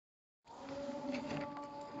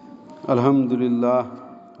अल्हम्दुलिल्लाह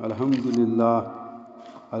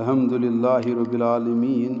अल्हम्दुलिल्लाहि रब्बिल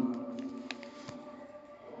आलमीन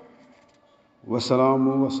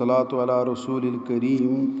वस्सलामु वस्सलातु अला रसूलिल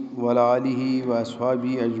करीम व अला आलिहि व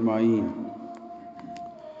अस्हाबिहि अजमाइन।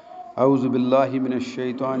 औज़ु बिल्लाहि मिनश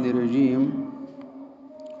शैतानिर रजीम।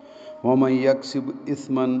 वमन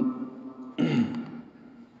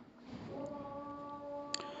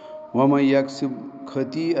यक्सिब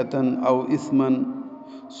खतीअतन औ इस्मन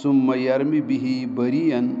सुम्मा यर्मि बिही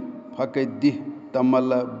बरीअन फक़द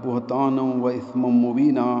तमल्ल बहतानम व इस्मम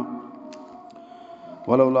मुबीना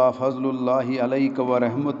वलौला फज़्लुल्लाहि अलैक व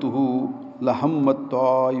रहमतुहु लहम्मत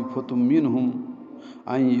ताइफ़तुम मिनहुम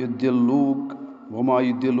अन युद्दिल्लूक वमा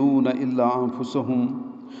युद्दिलून इल्ला अनफुसहुम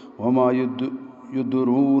वमा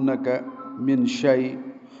युद्दिरूनक मिन शै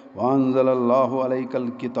व अंज़लल्लाहु अलैकल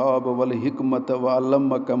किताब वल हिकमत व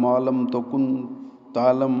अल्लमक मा लम तकुन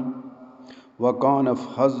तालम व कान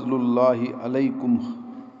फ़ज़्लुल्लाहि अलैकुम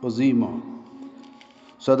अज़ीमा।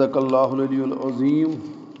 सदक़ल्लाहुल अलियुल अज़ीम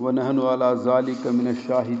व नहनु अला ज़ालिका मिनश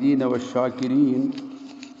शाहिदीन व शाकिरीन।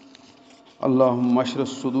 अल्लाहुम्मा अशरह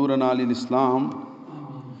सुदूरना लिल इस्लाम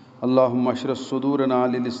अल्लाहुम्मा अशरह सुदूरना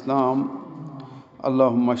लिल इस्लाम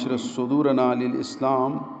अल्लाहुम्मा अशरह सुदूरना लिल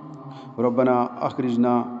इस्लाम। रब्बना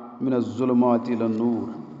अख़रिजना मिनज़ ज़ुलुमाति इलन नूर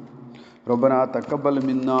रब्बना तक़ब्बल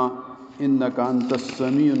मिन्ना इन्नका अंतस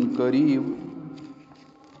समीउल करीम।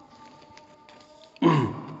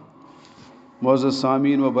 मुअज़्ज़ज़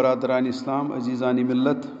सामीन व बरादरान इस्लाम अज़ीज़ान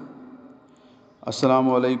मिल्लत,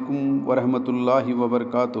 अस्सलामु अलैकुम व रहमतुल्लाहि व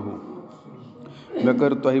बरकातुहु। मे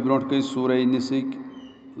कर तोह ब्रोंठ कई सूरह निसक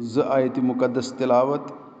 2 आयत मुक़द्दस तिलावत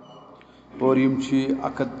और यम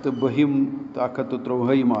 120 तो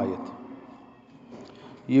 123 आयत।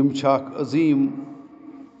 यम अज़ीम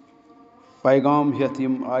पैगाम हेत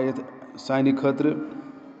यम आयत सानि खतर,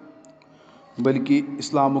 बल्कि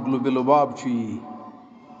इस्लामुक लुब लुबाब यी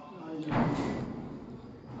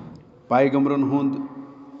पैगम्बरन हुंद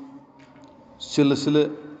सिलसिल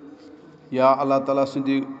या अल्लाह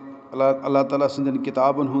ताला सन्दन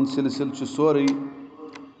किताबन हुंद सिलसिल सोरे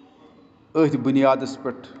अथ बुनियादस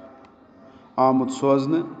पे आमुत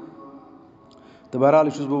सोजन। तो बहरहाल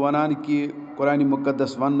छुस बह वनान कि कुरान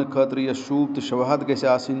मुक़द्दस वन खतर यह शूब तो शवाहत गژھِ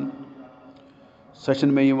आसिन सो छन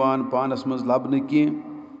मे यिवान पानस मज लबन की।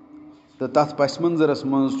 तो तथ पस मंजरस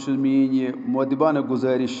मज मीन यह मोदिबाना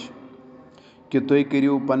गुजारिश कि तुम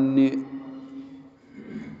करियो पन्ने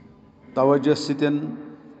तवज्जो सतन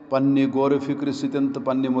पन्ने गौर फिक्र सतन तो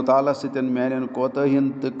पन्ने मुताला सतन मैंने कोताहियन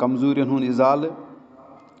तो कमजोरियन हुन इजाल।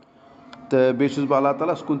 तो बेस बह अल्लाह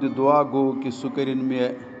ताला कुन दुआ गो कि सह करिन मे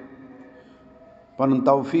पन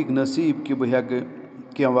तौफीक नसीब कि बह हेक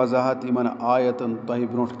क्या वजाहत इन आयतन तह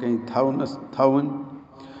ब्रोंठ कन थवन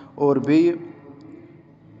और बे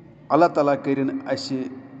अल्लाह ताला करिन अस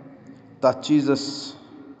तथ चीज़स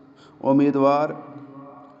उम्मीदवार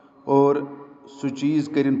और सह चीज़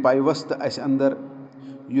करिन पाइवस्त अस अंदर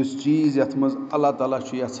युस चीज़ यथ मज अल्लाह ताला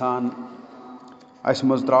यछान अस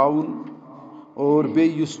मज त्राउन और बे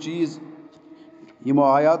युस चीज़ यमो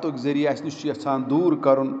आयातों ज़रिए अस निश यछान दूर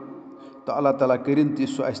करन तो अल्लाह ताला करिन ति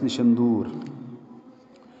सह अस निशन दूर।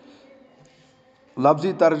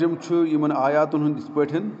 लफ्ज़ी तर्जुम यमन आयातन हुंद इथ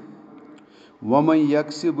पठन वमन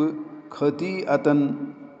यक्सिब खतीअतन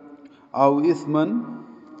औ इस्मन।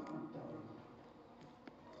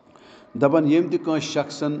 दपन यम ति कंस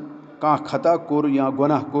शख्सन कह खता कोर या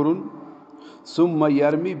गुनाह कोरुन सुम्मा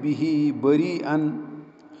यर्मि बिही बरीअन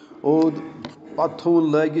और पत थोन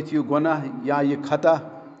लगित यह गुनाह या यह खता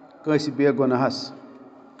कंस बेगुनाहस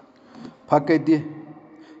फक़द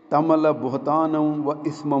तमल्ल बहतानम व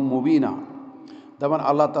इस्मम मुबीना। दपन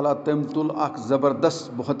अल्लाह ताला तम तुल अख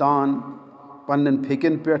ज़बरदस्त बहतान पन्न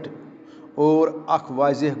फेकन पे और अख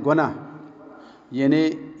वाज़ेह गुनाह, यानी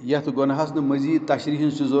यथ गुनाहस न मजीद तशरीह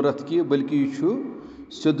ज़रूरत की बल्कि यह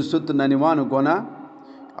सिद्ध सिद्ध ननिवान गुनाह।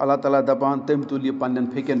 अल्लाह ताला दपान तम तुल यह पन्न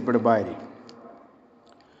फेकन पे बारी।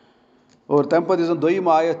 और तम पे दोयम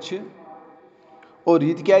आयत और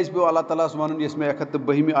यह क्या पे अल्लाह ताला वन यस मे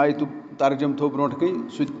 120 आयत तर्जम थो ब्रोंठ कन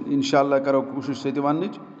सह इंशाअल्लाह करो कोशिश सत वन।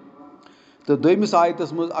 तो दोयमिस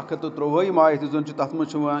आयतस मज 123 आयत जन तथ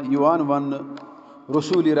मज वन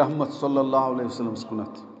रसूल रहमत सल्लल्लाहु अलैहि वसल्लम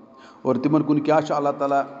कुनत और तिमन कुन क्या अल्लाह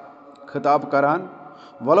ताला खिताब करान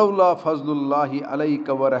वलौला फज़्लुल्लाहि अलैक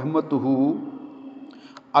व रहमतुहु।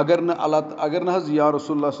 अगर न या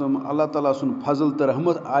रसूलुल्लाह अल्लाह ताला सुन फजल तो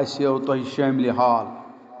रहमत आसियो तोह शामिल हाल,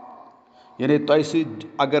 यानी तोह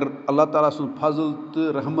अगर अल्लाह ताला सुन फजल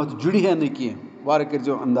तो रहमत जुड़ी है न कह वार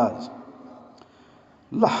कर अंदाज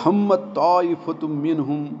लहम्मत ताइफ़तुम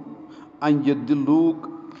मिनहुम अन युद्दिल्लूक।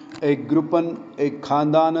 एक ग्रुपन एक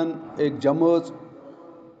ख़ानदानन एक जमात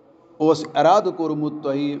اوس اِرادٕ کوٚرمُت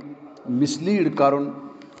تۄہہِ مِسلیٖڈ کَرُن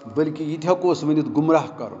بٔلکہِ یہِ تہِ ہٮ۪کوس ؤنِتھ گُمراہ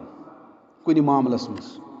کَرُن کُنہِ معاملَس منٛز.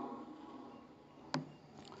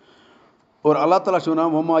 اور اللہ تعالیٰ چھُ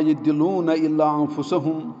وَنان وَما یَدِلوٗنَ اِلّا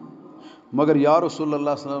اَنفُسَہُم مگر یا رسول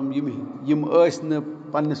اللہ صلی اللہ علیہ وسلم یِم ٲسۍ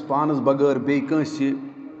نہٕ پنٛنِس پانَس بغٲر بیٚیہِ کٲنٛسہِ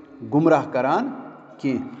گُمراہ کَران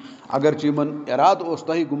کینٛہہ. اگرچہِ یِمَن اِرادٕ اوس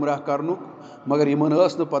تۄہہِ گُمراہ کَرنُک مگر یِمَن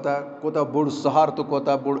ٲس نہٕ پَتہ کوٗتاہ بوٚڑ سہارٕ تہٕ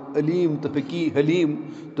کوٗتاہ بوٚڑ علیٖم تہٕ حلیٖم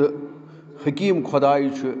تہٕ حکیٖم خۄداے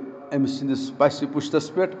چھُ أمۍ سٕنٛدِس پَسہِ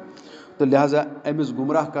پُشتَس پٮ۪ٹھ تہٕ لہٰذا أمِس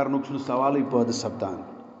گُمراہ کَرنُک چھُنہٕ سوالٕے پٲدٕ سَپدان.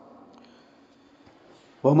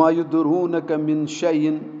 وَما یُدروٗنَکَ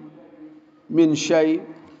مِن شَیء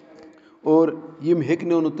اور یِم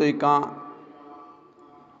ہیٚکنو نہٕ تۄہہِ کانٛہہ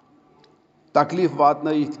تکلیٖف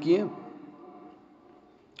واتنٲیِتھ کینٛہہ.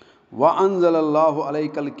 وَأَنزَلَ اللّٰهُ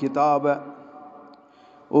عَلَيْكَ الْكِتابَ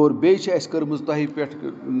اور بیٚیہِ چھِ اَسہِ کٔرمٕژ تۄہہِ پٮ۪ٹھ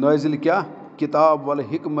نٲزِل کیٛاہ کِتاب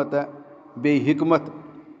وَالحِکمَتَ بیٚیہِ حِکمت.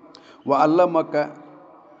 وَعَلَّمَکَ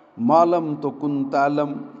ما لَم تَکُن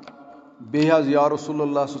تَعلَم بیٚیہِ حظ یا رسول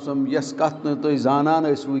اللہ صلی اللہ علیہ وسلم یۄس کَتھ نہٕ تُہۍ زانان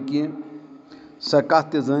ٲسوٕ کینٛہہ سۄ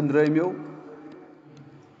کَتھ تہِ زٲنرٲیمو.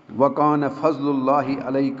 وَکانَ فضلُ اللہِ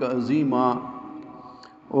علیکَ عظیٖما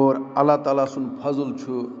اور اللہ تعالیٰ سُنٛد فضل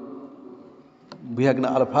چھُ بہٕ ہٮ۪کہٕ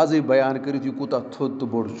نہٕ الفاظٕے بیان کٔرِتھ یہِ کوٗتاہ تھوٚد تہٕ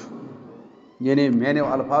بوٚڑ چھُ. یعنی میانیو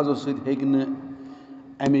الفاظو سۭتۍ ہیٚکہِ نہٕ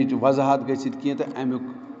اَمِچ وضاحت گٔژھِتھ کینٛہہ تہٕ اَمیُک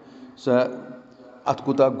اَتھ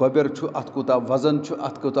کوٗتاہ گۄبٮ۪ر چھُ اَتھ کوٗتاہ وزن چھُ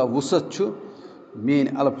اَتھ کوٗتاہ وُسعت چھُ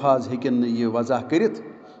میٲنۍ الفاظ ہیٚکن نہٕ یہِ وضاح کٔرِتھ.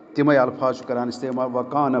 تِمے الفاظ چھُ کران استعمال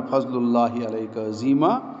وَکانَ فضلُ اللہِ علیکَ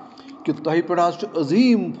عظیٖما کہِ تۄہہِ پٮ۪ٹھ حظ چھُ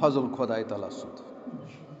عظیٖم فضل خۄداے تعالیٰ سُنٛد.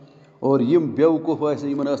 اور یِم بیوقوٗف ٲسۍ نہٕ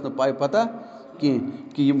یِمن ٲس نہٕ پَتہ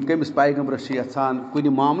کینٛہہ کہِ یِم کٔمِس پیغمبرس چھِ یَژھان کُنہِ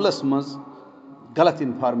معاملَس منٛز غلط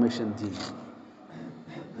اِنفارمیشن دِنۍ.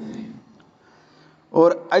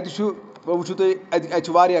 اور اَتہِ چھُ بہٕ وٕچھِو تُہۍ اَتہِ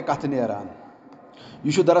چھِ واریاہ کَتھٕ نیران.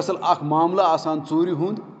 یہِ چھُ دراصل اکھ معاملہٕ آسان ژوٗرِ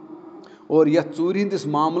ہُنٛد اور یَتھ ژوٗرِ ہِنٛدِس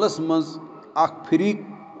معاملَس منٛز اکھ فریٖق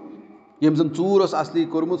ییٚمۍ زَن ژوٗر اوس اَصلی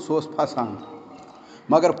کوٚرمُت سُہ اوس پھسان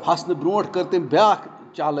مگر پھسنہٕ برونٛٹھ کٔر تٔمۍ بیٛاکھ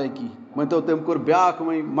چالٲکی مٲنۍتو تٔمۍ کوٚر بیٛاکھ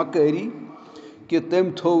وۄنۍ مکٲری کہِ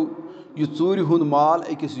تٔمۍ تھوٚو یہِ ژوٗرِ ہُنٛد مال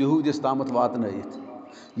أکِس یہوٗدِس تامَتھ واتنٲیِتھ.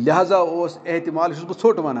 لہٰذا اوس احتمال یہِ چھُس بہٕ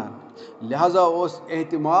ژھوٚٹ وَنان لہٰذا اوس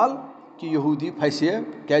احتمال کہِ یہوٗدی پھسہِ ہے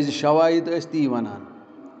کیٛازِ شوایِد ٲسۍ تی وَنان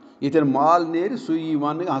ییٚتٮ۪ن مال نیرِ سُے یی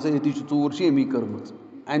وَننہٕ ہسا ییٚتی چھُ ژوٗر چھِ أمی کٔرمٕژ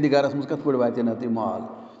اَندِ گرَس منٛز کَتھ پٲٹھۍ واتہِ ہے نَتہٕ یہِ مال.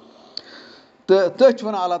 تہٕ تٔتھۍ چھُ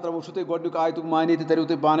وَنان اللہ تعالیٰ وٕچھِو تُہۍ گۄڈنیُک آیتُک معنے تہِ تَریو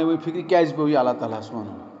تۄہہِ پانَے وۄنۍ فِکرِ کیٛازِ پیوٚو یہِ اللہ تعالیٰ ہَس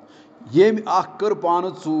وَنُن. ییٚمۍ اکھ کٔر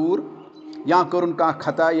پانہٕ ژوٗر یا کوٚرُن کانٛہہ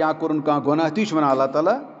خطا یا کوٚرُن کانٛہہ گۄناہ تی چھُ وَنان اللہ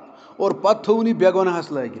تعالیٰ اور پَتہٕ تھوٚوُن یہِ بے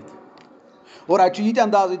گۄناہَس لٲگِتھ. اور اَتہِ چھُ یہِ تہِ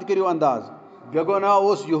انداز یہِ تہِ کٔرِو انداز بے گۄناہ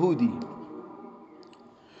اوس یہوٗدی.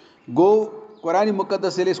 گوٚو قرآنِ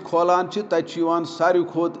مُقدس ییٚلہِ أسۍ کھولان چھِ تَتہِ چھُ یِوان ساروی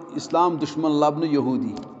کھۄتہٕ اِسلام دُشمن لَبنہٕ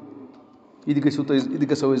یہوٗدی. یہِ تہِ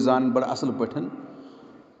گژھو أسۍ زانٕنۍ بَڑٕ اَصٕل پٲٹھۍ.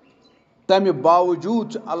 تَمہِ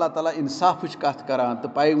باوجوٗد چھُ اللہ تعالیٰ اِنصافٕچ کَتھ کَران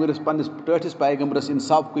تہٕ پیغمبرس پنٛنِس ٹٲٹھِس پیغمبرس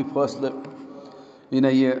اِنصافکُے فٲصلہٕ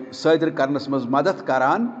یہِ صٲدِر کَرنَس منٛز مدد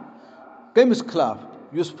کَران کٔمِس خٕلاف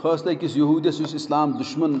یُس فٲصلہٕ أکِس یہوٗدِس یُس اِسلام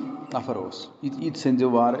دُشمن نفر اوس. یہِ تہِ سٔنزِو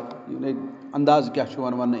وارٕ انداز کیٛاہ چھُ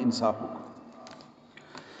یِوان وَننہٕ اِنصافُک.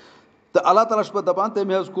 تہٕ اللہ تعالیٰ چھُ پَتہٕ دَپان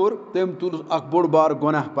تٔمۍ حظ کوٚر تٔمۍ تُل اکھ بوٚڑ بارٕ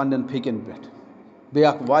گۄناہ پنٛنٮ۪ن پھیٚکٮ۪ن پٮ۪ٹھ بیٚیہِ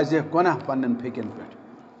اکھ واضح گۄناہ پنٛنٮ۪ن پھیٚکٮ۪ن پٮ۪ٹھ.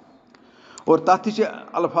 اور تَتھ تہِ چھِ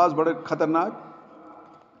الفاظ بَڑٕ خطرناک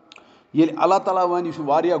ییٚلہِ اللہ تعالیٰ وَنہِ یہِ چھُ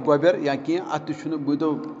واریاہ گۄبٮ۪ر یا کینٛہہ اَتھ تہِ چھُنہٕ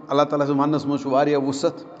بوٗزتو اللہ تعالیٰ سٕنٛز وَننَس منٛز چھُ واریاہ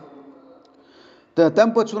وُسعت. تہٕ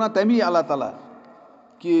تَمہِ پَتہٕ چھُ وَنان تَمی اللہ تعالیٰ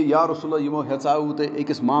کہِ یا رسول اللہ یِمو ہیٚژاوُ تۄہہِ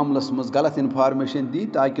أکِس معاملَس منٛز غلط اِنفارمیشن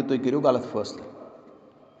دِنۍ تاکہِ تُہۍ کٔرِو غلط فٲصلہٕ.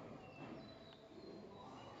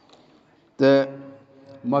 تہٕ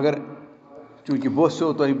مگر چوٗنٛکہِ بہٕ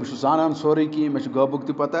اوسو تۄہہِ بہٕ چھُس زانان سورُے کینٛہہ مےٚ چھُ غٲبُک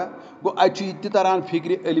تہِ پَتہ گوٚو اَتہِ چھُ یہِ تہِ تَران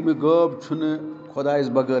فِکرِ علمِ غٲب چھُنہٕ خۄدایَس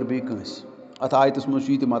بغٲر بیٚیہِ کٲنٛسہِ. اَتھ آیتَس منٛز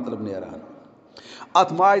چھُ یہِ تہِ مطلب نیران.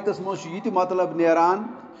 اَتھ آیتَس منٛز چھُ یہِ تہِ مطلب نیران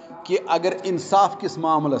کہِ اگر اِنصاف کِس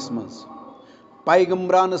معاملَس منٛز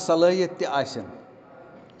پیغمبرانہٕ صلٲحیت تہِ آسن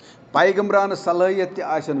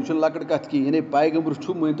یہِ چھُنہٕ لۄکٕٹ کَتھ کینٛہہ یعنی پیغمبر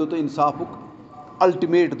چھُ مٲنۍتو تُہۍ اِنصافُک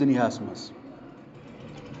الٹِمیٹ دُنیاہَس منٛز.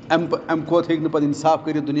 اَمہِ کھۄتہٕ ہیٚکہِ نہٕ پَتہٕ اِنصاف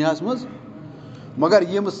کٔرِتھ دُنیاہَس منٛز مگر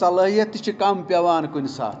یِم صلٲحیت تہِ چھِ کَم پیٚوان کُنہِ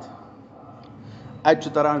ساتہٕ. اَتہِ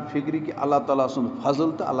چھُ تَران فِکرِ کہِ اللہ تعالیٰ سُنٛد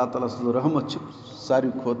فضل تہٕ اللہ تعالیٰ سٕنٛز رحمت چھِ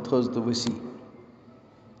ساروی کھۄتہٕ تھٔز تہٕ ؤسیع.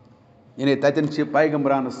 یعنی تَتٮ۪ن چھِ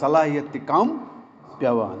پیغمبرانہٕ صلٲحیت تہِ کَم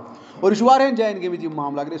پیٚوان. اور یہِ چھُ واریاہَن جایَن گٔمٕتۍ یِم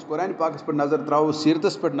معاملہٕ اگر أسۍ قرآنِ پاکَس پٮ۪ٹھ نظر ترٛاوو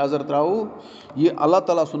سیٖرتَس پٮ۪ٹھ نظر ترٛاوو یہِ اللہ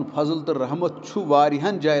تعالیٰ سُنٛد فضل تہٕ رحمت چھُ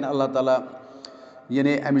واریاہَن جایَن اللہ تعالیٰ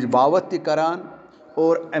یعنی اَمِچ باوَت تہِ کَران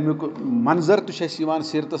اور اَمیُک منظر تہِ چھُ اَسہِ یِوان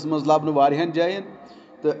سیٖرتَس منٛز لَبنہٕ واریاہَن جایَن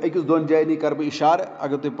تو أکِس دۄن جایَن کَرٕ بہٕ اِشارٕ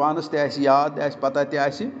اگر تۄہہِ پانَس تہِ آسہِ یاد آسہِ پتہ تہِ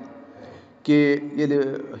آسہِ کہِ ییٚلہِ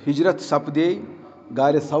ہِجرت سپدے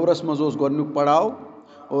غارِ ثورَس منٛز اوس گۄڈنیُک پڑاو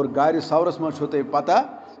اور غارِ ثورَس منٛز چھو تۄہہِ پتہ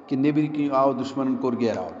کہِ نیٚبرۍ کِنۍ آو دُشمنن کوٚر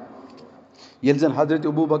گیراو ییٚلہِ زَن حضرت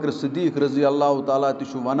ابوٗ بکر صدیٖق رضی اللہ تعالیٰ تہِ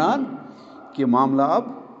چھُ وَنان کہ معاملہ اب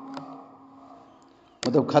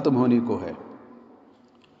مطلب ختم ہونے کو ہے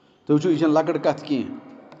تُہۍ وٕچھِو یہِ چھَنہٕ لۄکٕٹ کَتھ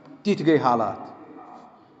کینٛہہ تِتھۍ گٔے حالات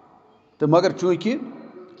تہٕ مگر چوٗنٛکہِ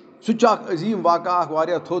سُہ تہِ چھُ اکھ عظیٖم واقعہ اکھ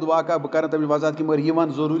واریاہ تھوٚد واقعہ بہٕ کَرٕ تَمِچ وضاحت کہِ مگر یہِ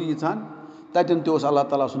وَنہٕ ضروٗری ییٖژہن تَتٮ۪ن تہِ اوس اللہ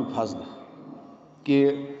تعالیٰ سُنٛد فضلہٕ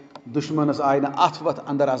کہِ دُشمنس آیہِ نہٕ اَتھ وَتھ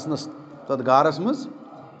اَنٛدر اَژنَس تَتھ غارَس منٛز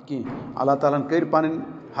کینٛہہ اللہ تعالیٰ ہن کٔرۍ پَنٕنۍ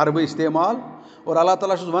حربہٕ اِستعمال اور اللہ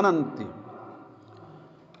تعالیٰ چھُس وَنان تہِ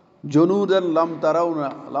جنوٗدن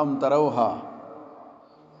لم تروہا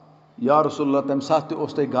یا رسول اللہ تَمہِ ساتہٕ تہِ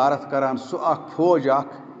اوس تۄہہِ غارت کران سُہ اکھ فوج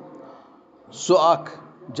اکھ سُہ اکھ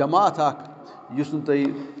جماعت اکھ یُس نہٕ تۄہہِ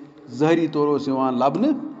ظٲہری طور اوس یِوان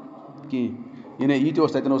لبنہٕ کینٛہہ یعنی یہِ تہِ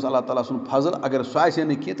اوس تَتٮ۪ن اوس اللہ تعالیٰ سُنٛد فضل اگر سُہ آسہِ ہا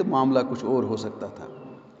نہٕ کینٛہہ تہٕ معاملہ کچھ اور ہو سکتا تھا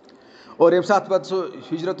اور ییٚمہِ ساتہٕ پتہٕ سُہ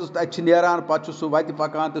ہِجرتس تَتہِ چھِ نیران پتہٕ چھُ سُہ وَتہِ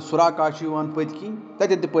پکان تہٕ سُراقا چھُ یِوان پٔتۍ کِنۍ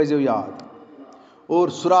تَتٮ۪ن تہِ پٲیزیو یاد اور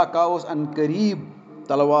سُراقا اوس ان قریٖب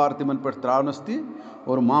تلوار تِمن پٮ۪ٹھ تراونس تہِ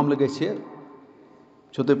اور معاملہٕ گژھِ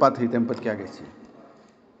چھو تۄہہِ پتہٕے تَمہِ پتہٕ کیاہ گژھِ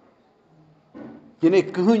یعنی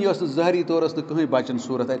کٕہٕنۍ ٲس نہٕ ظٲہری طور ٲس نہٕ کٕہٕنۍ بچن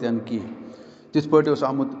صوٗرت اَتٮ۪ن کینٛہہ تِتھ پٲٹھۍ اوس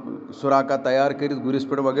آمُت سُراقا تیار کٔرِتھ گُرِس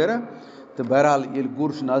پٮ۪ٹھ وغیرہ تہٕ بہرحال ییٚلہِ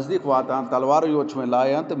گُر چھُ نزدیٖک واتان تلوارٕے یوت چھُ وۄنۍ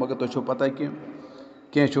لایان تہٕ مگر تۄہہِ چھو پتہ کہِ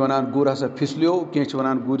کینٛہہ چھِ وَنان گُر ہسا پھِسلیو کینٛہہ چھِ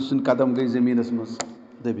وَنان گُرۍ سٕنٛدۍ قدم گٔے زٔمیٖنس منٛز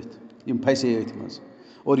دٔبِتھ یِم پھسے أتھۍ منٛز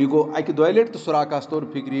اور یہِ گوٚو اَکہِ دۄیہِ لٹہِ تہٕ سُراقاہس توٚر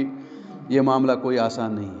فِکرِ یہِ معاملہ کوئی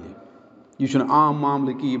آسان نہیں ہے یہِ چھُنہٕ عام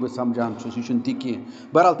معاملہٕ کینٛہہ یہِ بہٕ سمجھان چھُس یہِ چھُنہٕ تہِ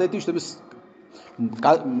کینٛہہ بہرحال تٔتی چھُ تٔمِس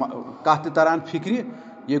کَتھ تہِ تران فِکرِ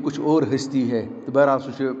یہ کچھ اور ہستی ہے تہٕ بہرحال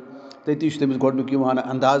سُہ چھُ تٔتی چھُ تٔمِس گۄڈنیُک یِوان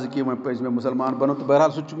اندازٕ کہِ وۄنۍ پَزِ مےٚ مُسلمان بَنُن تہٕ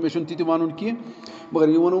بہرحال سُہ چھُ مےٚ چھُنہٕ تہِ تہِ وَنُن کینٛہہ مگر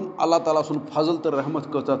یہِ ووٚنُم اللہ تعالیٰ سُنٛد فضل تہٕ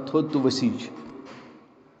رحمت کۭژاہ تھوٚد تہٕ ؤسیع چھِ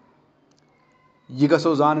یہِ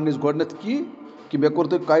گژھو زانٕنۍ أسۍ گۄڈنٮ۪تھ کہِ مےٚ کوٚر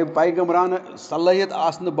تۄہہِ پیغمبرانہٕ صلٲحیت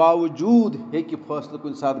آسنہٕ باوجوٗد ہیٚکہِ فٲصلہٕ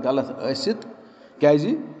کُنہِ ساتہٕ غلط ٲسِتھ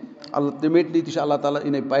کیٛازِ الٹِمیٹلی تہِ چھُ اللہ تعالیٰ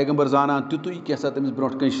یعنی پیغمبر زانان تیُتُے کینٛژھا تٔمِس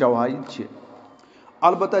برونٛٹھ کَنہِ شوایِد چھِ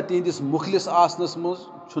البتہ تِہنٛدِس مُخلِص آسنَس منٛز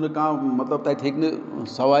چھُنہٕ کانٛہہ مطلب تَتہِ ہیٚکہِ نہٕ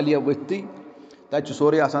سوالیہ ؤتھتٕے تَتہِ چھُ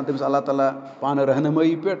سورُے آسان تٔمِس اللہ تعالیٰ پانہٕ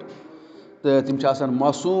رہنمٲیی پٮ۪ٹھ تہٕ تِم چھِ آسان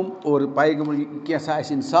معصوٗم اور پیغمبر کینٛژھا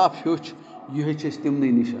اَسہِ اِنصاف ہیوٚچھ یہِ ہیٚچھ اَسہِ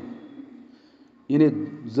تِمنٕے نِش یعنی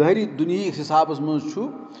ظٲہری دُنہِکِس حِسابَس منٛز چھُ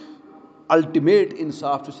الٹِمیٹ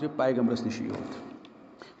اِنصاف چھُ صرف پیغمبرس نِشی یوت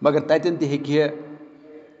مگر تَتٮ۪ن تہِ ہیٚکہِ ہے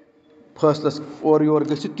فٲصلَس اورٕ یورٕ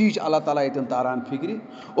گٔژھِتھ تی چھُ اللہ تعالیٰ ییٚتٮ۪ن تاران فِکرِ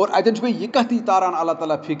اور اَتٮ۪ن چھُ مےٚ یہِ کَتھ تہِ تاران اللہ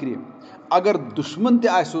تعالیٰ فِکرِ اگر دُشمن تہِ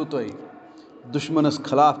آسیو تۄہہِ دُشمنس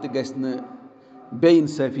خلاف تہِ گژھِ نہٕ بے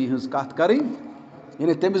اِنصٲفی ہٕنٛز کَتھ کَرٕنۍ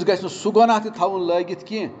یعنی تٔمِس گژھِ نہٕ سُہ گۄناہ تہِ تھاوُن لٲگِتھ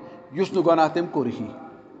کینٛہہ یُس نہٕ گۄناہ تٔمۍ کوٚرہی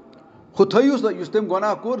ہُہ تھٲیہوٗس یُس تٔمۍ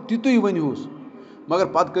گۄناہ کوٚر تِتُے ؤنۍہوٗس مگر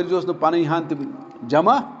پَتہٕ کٔرۍزِہوس نہٕ پَنٕنۍ ہَن تہِ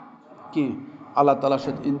جمع کینٛہہ اللہ تعالیٰ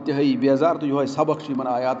چھُ اَتھ اِنتہٲیی بیزار تہٕ یِہوے سبق چھُ یِمن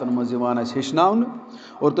آیاتن منٛز یِوان اَسہِ ہیٚچھناونہٕ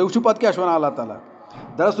اور تُہۍ وٕچھِو پَتہٕ کیاہ چھُ وَنان اللہ تعالیٰ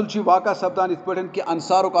دراصل چھُ یہِ واقعہ سپدان یِتھ پٲٹھۍ کہِ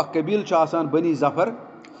انصارُک اکھ قبیٖلہٕ چھُ آسان بنی ظفر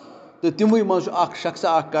تہٕ تِموٕے منٛز چھُ اکھ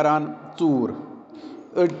شخصا اکھ کران ژوٗر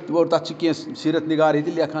أڑۍ اور تَتھ چھِ کینٛہہ سیٖرت نِگار یہِ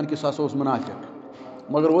تہِ لیکھان کہِ سُہ ہسا اوس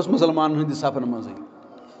مُنافِق مگر اوس مُسلمانن ہٕنٛدِ صفن منٛزٕے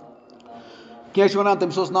کینٛہہ چھِ وَنان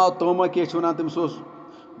تٔمِس اوس ناو توما کینٛہہ چھِ وَنان تٔمِس اوس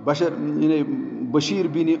بشیٖر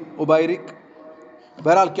بِنِ عُبیرِک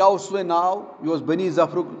بہرحال کیاہ اوس سُے ناو یہِ اوس بنی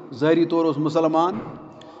ظفرُک ظٲہری طور اوس مُسلمان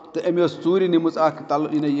تہٕ أمۍ ٲس ژوٗرِ نِمٕژ اکھ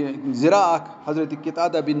یہِ زِرا اکھ حضرت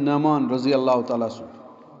قتادہ بِن نعمان رضی اللہ تعالیٰ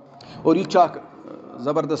سُنٛد اور یہِ تہِ چھُ اکھ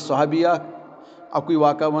زبردست صحابی اکھ اَکُے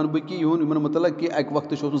واقعہ وَنہٕ بہٕ کہِ یِمن مُتعلق کہِ اَکہِ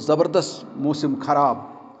وقتہٕ چھُ اوسمُت زبردست موسِم خراب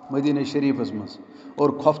مدیٖنہ شریٖفس منٛز اور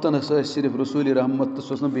کھۄفتن ٲسۍ صرف رسوٗلِ رحمت تہٕ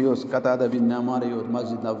سُہ اوس نہٕ بیٚیہِ اوس قتادہ بِن نعمانٕے یوت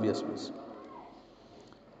مسجد نبویَس منٛز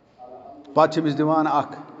پتہٕ چھِ أمِس دِوان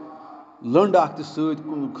اکھ لٔنٛڈ اکھ تہِ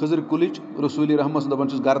سۭتۍ کھٔزٕر کُلٕچ رسوٗلِ رحمت دَپان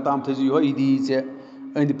چھُس گرٕ تام تھٲیزِ یِہوے یہِ دِیی ژےٚ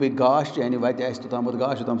أنٛدۍ پٔکۍ گاش چانہِ وَتہِ آسہِ توٚتامَتھ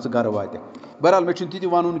گاش یوٚتام ژٕ گرٕ واتٮ۪کھ بہرحال مےٚ چھُنہٕ تہِ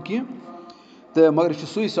تہِ وَنُن کینٛہہ تہٕ مگر یہِ چھُ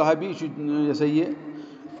سُے صحابی یہِ چھُ یہِ ہسا یہِ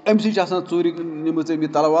أمۍسٕے چھِ آسان ژوٗرِ نِمٕژ أمۍ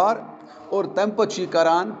یہِ تلوار اور تَمہِ پتہٕ چھُ یہِ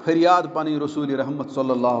کران فریاد پنٕنۍ رسوٗلِ رحمت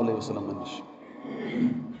صلی اللہ علیہ وسلمن نِش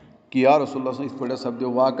کہِ یا رسول اللہ یِتھ پٲٹھۍ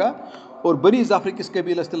سپدیو واقعہ اور بنی ظفرٕ کِس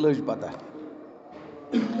قبیٖلس تہِ لٔج پتہ ہے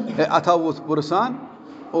اَتھ آو ووٚتھ پُرسان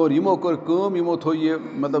اور یِمو کٔر کٲم یِمو تھوٚو یہِ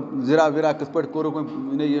مطلب زِرا وِرا کِتھ پٲٹھۍ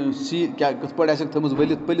کوٚرُکھ یہِ سیٖل کیاہ کِتھ پٲٹھۍ آسٮ۪کھ تھٲومٕژ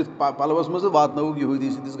ؤلِتھ پٔلِتھ پَلوَس منٛز تہٕ واتنٲوُکھ یہوٗدی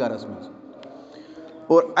سٕنٛدِس گرس منٛز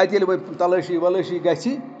اور اَتہِ ییٚلہِ وۄنۍ تلٲشی وَلٲشی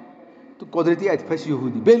گژھِ تہٕ قۄدرٔتی اَتہِ پھسہِ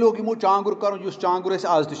یہوٗدی بیٚیہِ لوگ یِمو چانگُر کَرُن یُس چانگُر أسۍ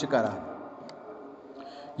آز تہِ چھِ کران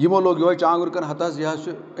یِمو لوگ یِہوے چانگُر کَرُن ہَتہٕ حظ یہِ حظ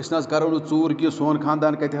چھُ أسۍ نہ حظ کَرو نہٕ ژوٗر کینٛہہ سون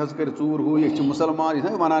خاندان کَتہِ حظ کَرِ ژوٗر ہُہ یہِ أسۍ چھِ مُسلمان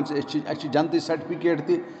یِتھ وَنان چھِ اَسہِ چھِ جنتٕچ سَٹفِکیٹ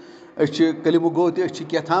تہِ أسۍ چھِ کلمہٕ گوٚو تہِ أسۍ چھِ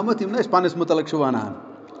کینٛہہ تھامَتھ یِم نہٕ أسۍ پنٛنِس مُتعلق چھِ وَنان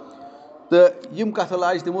تہٕ یِم کَتھٕ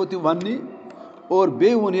لاجہِ تِمو تہِ وَننہِ اور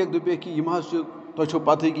بیٚیہِ ووٚنکھ دوٚپکھ کہِ یِم حظ چھِ تۄہہِ چھو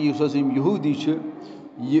پَتہٕے کہِ یُس حظ یِم یہوٗدی چھِ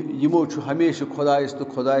یِمو چھُ ہمیشہِ خۄدایَس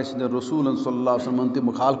تہٕ خۄداے سٕنٛدٮ۪ن رسوٗلَن صلی اللہ علیہ وسلمَن تہِ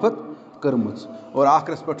مُخالفت کٔرمٕژ اور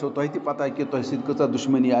آخرَس پٮ۪ٹھ چھو تۄہہِ تہِ پَتہ کہِ تۄہہِ سۭتۍ کۭژاہ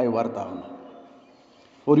دُشمنی آیہِ وَرتاونہٕ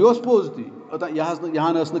اور یہِ اوس پوٚز تہِ یہِ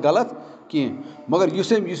ہَن ٲس نہٕ غلط کینٛہہ مگر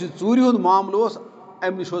یُس یہِ ژوٗرِ ہُنٛد معاملہٕ اوس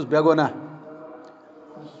اَمہِ نِش اوس بے گۄناہ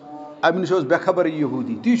اَمہِ نِش اوس بے خبر یہِ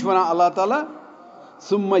یہوٗدی تی چھُ وَنان اللہ تعالیٰ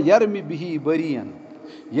ثُمَّ یَرمِ بِہِ بٔریٖن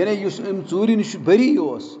یعنی یُس أمۍ ژوٗرِ نِش بٔری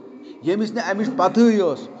اوس ییٚمِس نہٕ اَمِچ پَتہٕے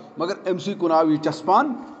ٲس مگر أمۍ کُن آو یہِ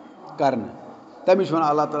چَسپان کَرنہٕ تَمِچ چھُ وَنان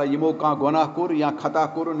اللہ تعالیٰ یِمو کانٛہہ گۄناہ کوٚر یا خطا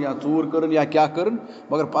کوٚرُن یا ژوٗر کٔرٕن یا کیٛاہ کٔرٕن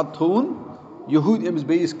مگر پَتہٕ تھووُن یہوٗدۍ أمِس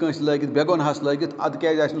بیٚیِس کٲنٛسہِ لٲگِتھ بے گۄنہَس لٲگِتھ اَدٕ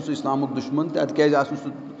کیٛازِ آسہِ نہٕ سُہ اِسلامُک دُشمن تہِ اَدٕ کیٛازِ آسہِ نہٕ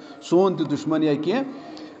سُہ سون تہِ دُشمن یا کینٛہہ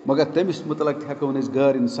مگر تٔمِس مُتعلق تہِ ہٮ۪کو نہٕ أسۍ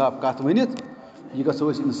غٲر اِنصاف کَتھ ؤنِتھ یہِ گژھو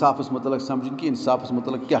أسۍ اِنصافَس مُتعلق سَمجھٕنۍ کہِ اِنصافَس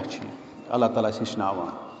مُتعلق کیٛاہ چھُ اللہ تعالیٰ چھِ ہیٚچھناوان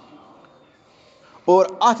اور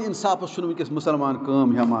اَتھ اِنصافَس چھُنہٕ وٕنۍکٮ۪س مُسلمان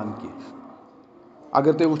کٲم ہٮ۪وان کینٛہہ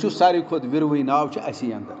اگر تُہۍ وٕچھِو ساروی کھۄتہٕ وِروٕے ناو چھِ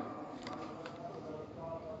اَسی اَندَر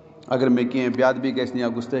اگر مےٚ کینٛہہ بے ادبی گژھِ نہٕ یا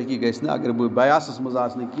گُستٲخی گژھِ نہٕ اگر بہٕ بیاسَس منٛز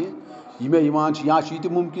آسہٕ نہٕ کینٛہہ یہِ مےٚ یِوان چھِ یا چھُ یہِ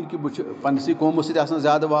تہِ مُمکِن کہِ بہٕ چھُ پنٛنِسٕے قومَس سۭتۍ آسان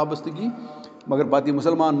زیادٕ وابستگی مگر پَتہٕ یہِ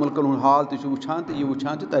مُسلمان مُلکَن ہُنٛد حال تہِ چھُ وٕچھان تہٕ یہِ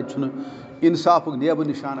وٕچھان چھِ تَتہِ چھُنہٕ اِنصافُک نیبہٕ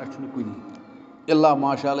نِشانہ چھُنہٕ کُنی اِلا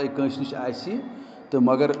ماشاء اللہ کٲنٛسہِ نِش آسہِ تہٕ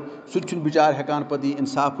مگر سُہ تہِ چھُنہٕ بِچارٕ ہٮ۪کان پَتہٕ یہِ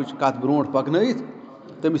اِنصافٕچ کَتھ برونٛٹھ پَکنٲیِتھ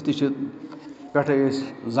تٔمِس تہِ چھِ پٮ۪ٹھَے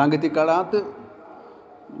أسۍ زنٛگہٕ تہِ کَڑان تہٕ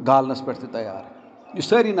گالنَس پٮ۪ٹھ تہِ تیار یہِ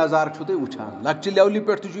سٲری نظارٕ چھُو تُہۍ وٕچھان لۄکچہِ لٮ۪ولہِ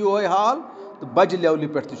پٮ۪ٹھ تہِ چھُ یِہوے حال تہٕ بَجہِ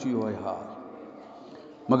لٮ۪ولہِ پٮ۪ٹھ تہِ چھُ یِہوے حال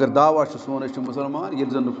مگر دعوا چھُ سون أسۍ چھِ مُسلمان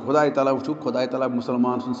ییٚلہِ زَن خۄداے تعالیٰ وٕچھو خۄداے تعالیٰ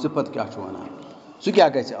مُسلمان سُنٛد صِفت کیٛاہ چھُ وَنان سُہ کیٛاہ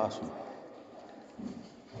گژھِ آسُن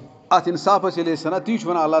اَتھ اِنصافَس ییٚلہِ أسۍ سَنان تی چھُ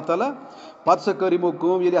وَنان اللہ تعالیٰ پَتہٕ سا کٔر یِمو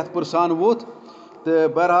کٲم ییٚلہِ اَتھ پٕرسان ووٚتھ تہٕ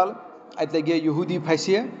بہرحال اَتہِ لگے یہوٗدی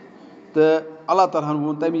پھَسے تہٕ اللہ تعالیٰ ہَن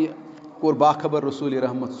ووٚن تَمی کوٚر باخبر رسوٗلِ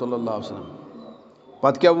رحمت صلی اللہ علیہ وسلم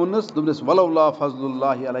پَتہٕ کیٛاہ ووٚننَس دوٚپنَس وَلَولا فضلُ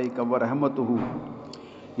اللہِ علیکَ وَرحمتُہ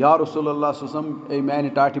یا رسول اللہ صلی اللہ علیہ وسلم اے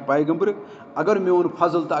میانہِ ٹاٹھہِ پیغمبر اگر میون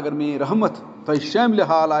فضل تہٕ اگر میٲنۍ رحمت تۄہہِ شٲملہِ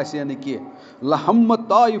حال آسہِ ہے نہٕ کینٛہہ لَحمت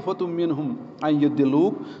طائفۃ مِنہُم ان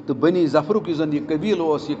یُدِلوٗک تہٕ بنی ظفرُک یُس زَن یہِ قبیٖلہٕ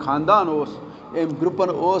اوس یہِ خاندان اوس أمۍ گرُپَن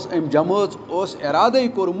اوس أمۍ جمٲژ اوس اِرادَے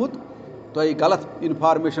کوٚرمُت تۄہہِ غلط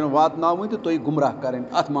اِنفارمیشَن واتناوٕنۍ تہٕ تُہۍ گُمراہ کَرٕنۍ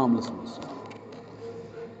اَتھ معاملَس منٛز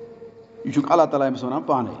یہِ چھُکھ اللہ تعالیٰ أمِس وَنان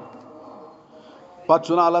پانَے پَتہٕ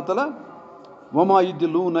چھُ وَنان اللہ تعالیٰ وَما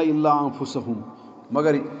یُدِلوٗنَ اِلّا انفُسَہُم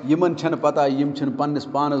مگر یِمَن چھَنہٕ پَتہ یِم چھِنہٕ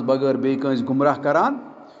پنٛنِس پانَس بغٲر بیٚیہِ کٲنٛسہِ گُمراہ کَران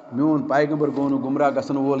میون پیغمبر گوٚو نہٕ گُمراہ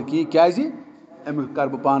گژھن وول کینٛہہ کیٛازِ اَمیُک کَرٕ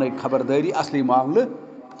بہٕ پانَے خبردٲری اَصلی معاملہٕ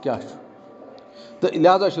کیٛاہ چھُ تہٕ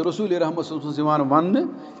لہٰذا چھُ رسوٗلِ رحمت صٲب سٕنٛز یِوان وَننہٕ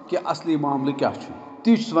کہِ اَصلی معاملہٕ کیٛاہ چھُ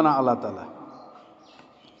تی چھُس وَنان اللہ تعالیٰ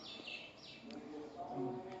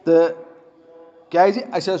تہٕ کیٛازِ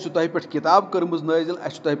اَسہِ حظ چھُ تۄہہِ پٮ۪ٹھ کِتاب کٔرمٕژ نٲزِل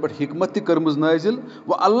اَسہِ چھُ تۄہہِ پٮ۪ٹھ حکمت تہِ کٔرمٕژ نٲزِل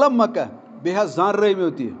وۄنۍ علمکہ بیٚیہِ حظ زانرٲیمو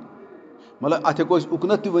تہِ مطلب اَتھ ہٮ۪کو أسۍ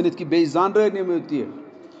اُکنَتھ تہِ ؤنِتھ کہِ بیٚیہِ زانرٲنیمو تہِ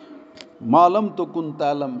معلم تُکُن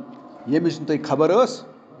تعلم ییٚمِچ نہٕ تۄہہِ خبر ٲس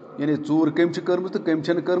یعنی ژوٗر کٔمۍ چھِ کٔرمٕژ تہٕ کٔمۍ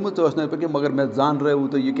چھَنہٕ کٔرمٕژ ژٕ ٲس نہٕ پٮ۪ٹھ مگر مےٚ زانرٲوٕ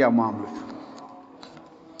تہٕ یہِ کیٛاہ معاملہٕ چھُ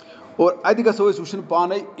اور اَتہِ گژھو أسۍ وٕچھُن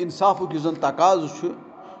پانَے اِنصافُک یُس زَن تقاضہٕ چھُ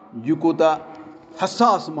یہِ کوٗتاہ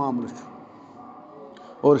حساس معاملہٕ چھُ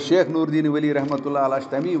اور شیخ نوٗر الدیٖن ؤلی رحمتہ اللہ علیہ چھِ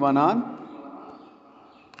تَمی وَنان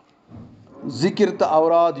ذِکِر تہٕ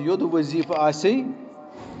اوراد یوٚد ؤظیٖفہٕ آسے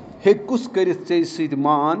ہیٚکہِ کُس کٔرِتھ ژےٚ سۭتۍ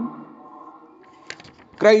مان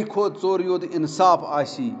کرٛیہِ کھۄتہٕ ژوٚر یوٚد اِنصاف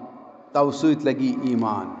آسی تَوٕ سۭتۍ لگی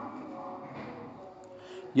ایٖمان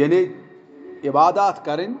یعنی عبادات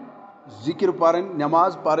کَرٕنۍ ذِکِر پَرٕنۍ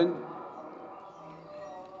نٮ۪ماز پَرٕنۍ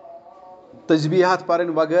تسبیٖحات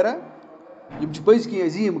پَرٕنۍ وغیرہ یِم چھِ پٔزۍ کینٛہہ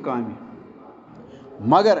عظیٖم کامہِ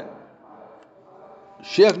مگر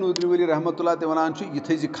شیخ نوٗر الدیٖن ؤلی رحمتہ اللہ تہِ وَنان چھُ یہِ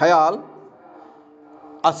تھٲیزِ خیال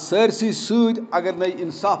اَتھ سٲرسٕے سۭتۍ اگر نَے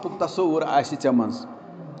اِنصافُک تصوُر آسہِ ژےٚ منٛز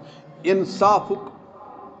اِنصافُک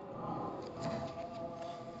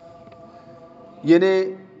یعنی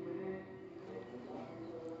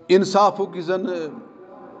اِنصافُک یُس زَن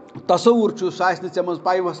تصوُر چھُ سُہ آسہِ نہٕ ژےٚ منٛز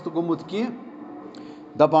پیوستہٕ گوٚمُت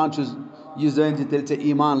کینٛہہ دَپان چھُس یہِ زٲنۍ زِ تیٚلہِ ژےٚ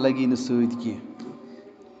ایٖمان لگی نہٕ سۭتۍ کینٛہہ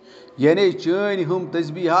یعنی چٲنۍ ہُم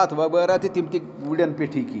تسبیٖحات وغیرہ تہِ تِم تہِ وُڑن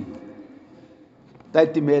پیٚٹھی کِہیٖنۍ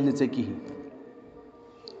تَتہِ تہِ میلہِ نہٕ ژےٚ کِہیٖنۍ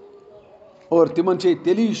اور تِمن چھے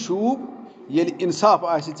تیٚلی شوٗب ییٚلہِ اِنصاف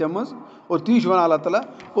آسہِ ژےٚ منٛز اور تی چھُ وَنان اللہ تعالیٰ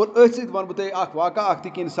اور أتھۍ سۭتۍ وَنہٕ بہٕ تۄہہِ اکھ واقعہ اکھ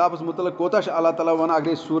تہِ کہِ اِنصافَس مُتعلق کوتاہ چھُ اللہ تعالیٰ وَنان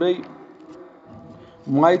اگرے سورے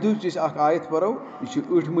مایدُچ أسۍ اَکھ آیت پَرو یہِ چھِ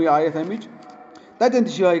 8مٕے آیت اَمِچ تَتٮ۪ن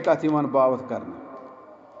تہِ چھِ یِہوٚے کَتھ یِوان باوَتھ کَرنہٕ.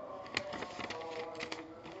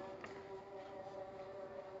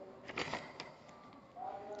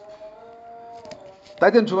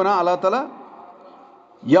 تَتٮ۪ن چھُ وَنان اللہ تعالیٰ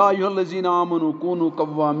یا ایُہا الذیٖنَ آمنوٗ کوٗنوٗ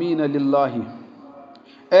قوامین للہ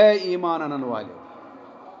اے ایٖمان اَنن والیو.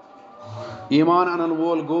 ایٖمان اَنن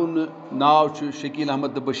وول گوٚو نہٕ ناو چھُ شکیٖل احمد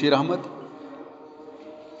تہٕ بشیٖر احمد.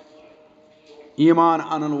 ایٖمان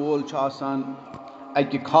اَنن وول چھُ آسان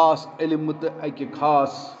اَکہِ خاص علمہٕ تہٕ اَکہِ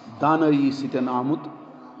خاص دانٲیی سۭتۍ آمُت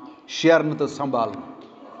شیرنہٕ تہٕ سنٛبھالنہٕ.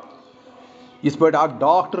 یِتھ پٲٹھۍ اَکھ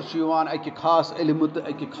ڈاکٹر چھُ یِوان اَکہِ خاص علمہٕ تہٕ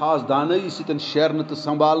اَکہِ خاص دانٲیی سۭتۍ شیرنہٕ تہٕ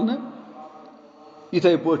سنٛبھالنہٕ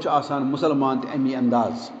یِتھَے پٲٹھۍ چھُ آسان مُسلمان تہِ اَمی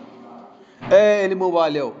انداز. اے علمہٕ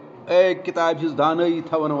والیو اے کِتابہِ ہِنٛز دانٲیی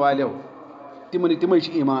تھاوَن والیو تِمَے چھِ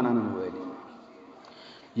ایٖمان اَنن وٲلۍ.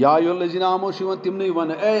 یا ایُہا الذیٖنَ آمنوٗ چھُ یِوان تِمنٕے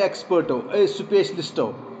وَنہٕ اے ایٚکسپٲٹو اے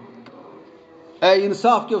سُپیشلِسٹو اے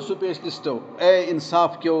اِنصاف کیو سُپیشلِسٹو اے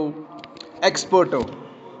اِنصاف کیو ایٚکسپٲٹو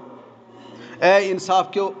اے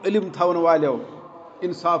اِنصاف کیو علم تھاوَن والیو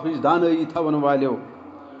اِنصافٕچ دانٲیی تھاوَن والیو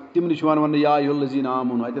تِمنٕے چھُ وَنان یا ایُہا الذیٖنَ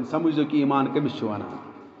آمنوٗ. اَتٮ۪ن سَمجھزیو کہِ ایٖمان کٔمِس چھُ وَنان.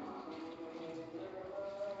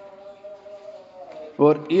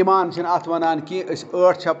 اور ایٖمان چھِنہٕ اَتھ وَنان کینٛہہ أسۍ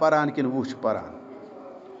 8 چھا پَران کِنہٕ 20 چھِ پَران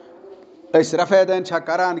أسۍ رفع دین چھا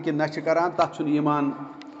کَران کِنہٕ نہ چھِ کَران تَتھ چھُنہٕ ایٖمان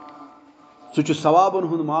سُہ چھُ ثوابَن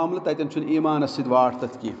ہُنٛد معاملہٕ تَتٮ۪ن چھُنہٕ ایٖمانَس سۭتۍ واٹھ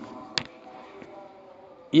تَتھ کینٛہہ.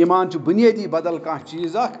 ایٖمان چھُ بُنیٲدی بدل کانٛہہ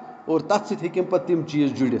چیٖز اَکھ اور تَتھ سۭتۍ ہیٚکن پَتہٕ تِم چیٖز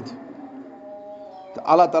جُڑِتھ. تہٕ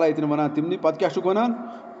اللہ تعالیٰ ییٚتٮ۪ن وَنان تِمنٕے پَتہٕ کیٛاہ چھُکھ وَنان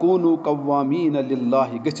کوٗنوٗ قوامین للہ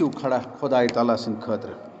گٔژھِو کھڑا خۄداے تعالیٰ سٕنٛدِ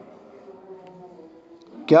خٲطرٕ.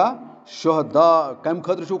 کیٛاہ شُہدا کَمہِ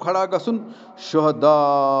خٲطرٕ چھُو کھڑا گژھُن شُہدا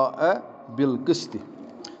بالقسط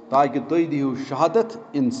تاکہِ تُہۍ دِیِو شہادت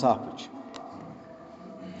اِنصافٕچ.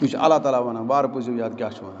 یہِ چھُ اللہ تعالیٰ وَنان. وارٕ بوٗزِو یاد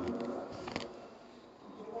کیٛاہ چھُ وَنان.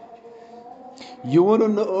 یہِ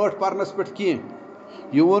ووٚنُن نہٕ 8 پَرنَس پٮ۪ٹھ کینٛہہ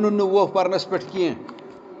یہِ ووٚنُن نہٕ 20 پَرنَس پٮ۪ٹھ کینٛہہ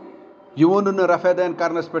یہِ ووٚنُن نہٕ رفع دین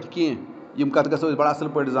کَرنَس پٮ۪ٹھ کینٛہہ. یِم کَتھ گژھو أسۍ بَڑٕ اَصٕل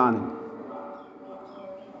پٲٹھۍ زانٕنۍ.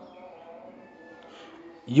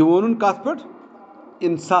 یہِ ووٚنُن کَتھ پٮ۪ٹھ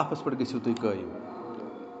اِنصافَس پٮ۪ٹھ گٔژھِو تُہۍ قٲیِم.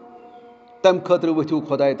 تَمہِ خٲطرٕ ؤتھِو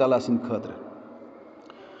خۄداے تعالیٰ سٕنٛدِ خٲطرٕ.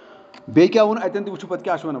 بیٚیہِ کیٛاہ ووٚن اَتٮ۪ن تہِ وٕچھِو پَتہٕ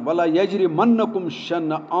کیٛاہ چھُ وَنان وَلَا یَجرِمَنَّکُم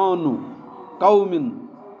شَنآنُ قَوْمٍ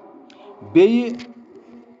بیٚیہِ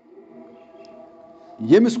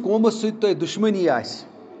ییٚمِس قومَس سۭتۍ تۄہہِ دُشمنی آسہِ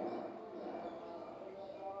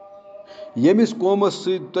ییٚمِس قومَس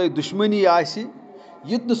سۭتۍ تۄہہِ دُشمنی آسہِ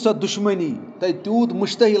یُتھ نہٕ سۄ دُشمنی تۄہہِ تیوٗت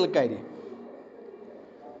مُشتعل کَرِ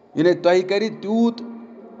یعنی تۄہہِ کَرِ تیوٗت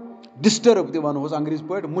ڈِسٹٔرٕب تہِ وَنہوس انٛگریٖزی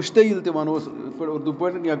پٲٹھۍ مُشتعل تہِ وَنہوس یِتھ پٲٹھۍ اُردو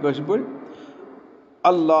پٲٹھۍ یا کٲشِر پٲٹھۍ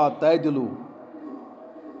اللہ تعدلوٗ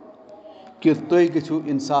کہِ تُہۍ گٔژھِو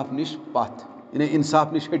اِنصاف نِش پَتھ یعنی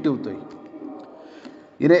اِنصاف نِش ۂٹِو تُہۍ.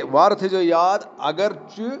 یعنی وارٕ تھٲیزیو یاد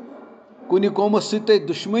اگرچہِ کُنہِ قومَس سۭتۍ تۄہہِ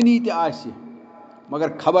دُشمنی تہِ آسہِ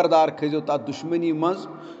مگر خبردار کھٔسۍزیو تَتھ دُشمنی منٛز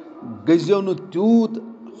گٔژھۍزیو نہٕ تیوٗت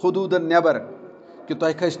حدوٗدَن نٮ۪بر کہِ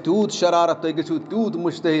تۄہہِ کھسہِ تیوٗت شرارت تُہۍ گٔژھِو تیوٗت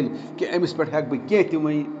مُشتعل کہِ أمِس پٮ۪ٹھ ہٮ۪کہٕ بہٕ کینٛہہ تہِ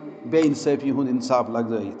وۄنۍ بے اِنصٲفی ہُنٛد اِنصاف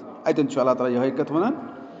لگٲیِتھ. اَتٮ۪ن چھُ اللہ تعالیٰ یِہوٚے کَتھ وَنان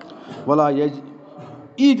وَلا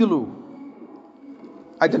عیٖدلوٗ.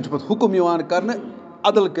 اَتٮ۪ن چھُ پَتہٕ حُکُم یِوان کَرنہٕ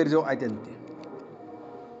عدل کٔرۍزیو اَتٮ۪ن تہِ.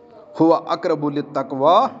 ہُوَ اقربُ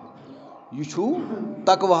لِلتقوا یہِ چھُو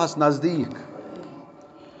تقواہَس نزدیٖک.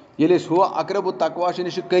 ییٚلہِ أسۍ ہُوَ اقربُ تقوا چھِ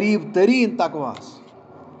یہِ چھُ قریٖب تریٖن تقواہَس.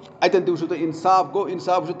 اَتٮ۪ن تہِ وٕچھِو تُہۍ اِنصاف گوٚو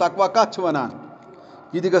اِنصاف چھُ تقوا کَتھ چھِ وَنان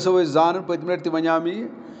یہِ تہِ گژھو أسۍ زانُن. پٔتمہِ لَٹہِ تہِ وَنیٛاو مےٚ یہِ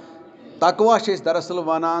تقوا چھِ أسۍ دراصل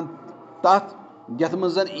وَنان تَتھ یَتھ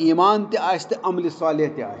منٛز زَن ایٖمان تہِ آسہِ تہٕ عملہِ صالح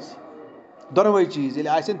تہِ آسہِ. دۄنوَے چیٖز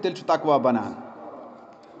ییٚلہِ آسن تیٚلہِ چھُ تقوا بَنان.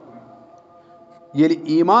 ییٚلہِ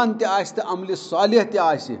ایٖمان تہِ آسہِ تہٕ عملہِ صالح تہِ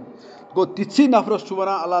آسہِ گوٚو تِتھسٕے نفرَس چھُ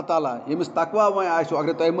وَنان اللہ تعالیٰ ییٚمِس تقوا وۄنۍ آسیو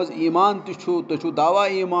اگر تۄہہِ منٛز ایٖمان تہِ چھُو تُہۍ چھُو دعوا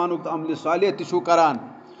ایٖمانُک تہٕ عملہِ صالح تہِ چھُو کَران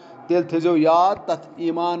تیٚلہِ تھٲیزیو یاد تَتھ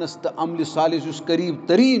ایٖمانَس تہٕ عملہِ صالحَس یُس قریٖب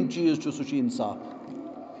تریٖن چیٖز چھُ سُہ چھُ اِنصاف.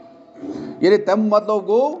 یعنی تَمہِ مطلب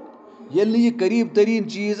گوٚو ییٚلہِ نہٕ یہِ قریٖب تریٖن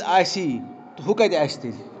چیٖز آسی تہٕ ہُہ کَتہِ آسہِ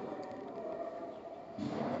تیٚلہِ.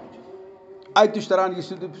 اَتہِ تہِ چھُ تَران یہِ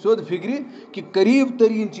سیوٚد فِکرِ کہِ قریٖب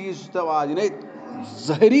تریٖن چیٖز چھُ تَوٕ آز یعنی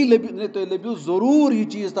ظٲہری تُہۍ لٔبِو ضروٗر یہِ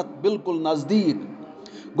چیٖز تَتھ بِلکُل نزدیٖک.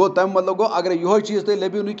 گوٚو تَمہِ مطلب گوٚو اگرَے یِہوٚے چیٖز تۄہہِ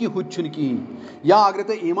لٔبِو نہٕ کینٛہہ ہُہ تہِ چھُنہٕ کِہیٖنۍ. یا اگرَے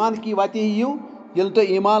تُہۍ ایٖمان کی وَتہِ یِیِو ییٚلہِ نہٕ تۄہہِ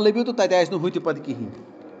ایٖمان لٔبِو تہٕ تَتہِ آسہِ نہٕ ہُہ تہِ پَتہٕ کِہیٖنۍ.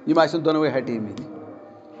 یِم آسن دۄنوَے ہَٹیمٕتۍ.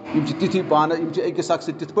 یِم چھِ تِتھی پانہٕ یِم چھِ أکِس اکھ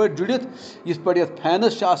سۭتۍ تِتھ پٲٹھۍ جُڑِتھ یِتھ پٲٹھۍ یَتھ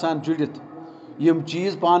فینَس چھِ آسان جُڑِتھ یِم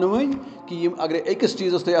چیٖز پانہٕ ؤنۍ کہِ یِم اگرَے أکِس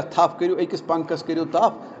چیٖزَس تُہۍ اَتھ تھپھ کٔرِو أکِس پنٛکھَس کٔرِو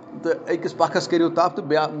تَپھ تہٕ أکِس پَکھَس کٔرِو تَپھ تہٕ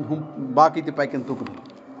باقٕے تہِ پَکن تُکنُے.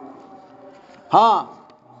 ہاں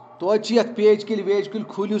توتہِ یَتھ پیج کِلۍ ویج کِلۍ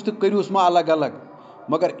کھوٗلِوُس تہٕ کٔرِوُس ما الگ الگ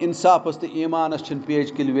مگر اِنصافَس تہٕ ایٖمانَس چھِنہٕ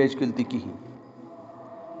پیج کِلۍ ویج کِلۍ تہِ کِہیٖنۍ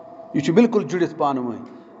یہِ چھُ بِلکُل جُڑِتھ پانہٕ ؤنۍ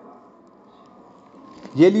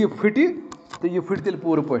ییٚلہِ یہِ پھٕٹہِ تہٕ یہِ پھٕٹہِ تیٚلہِ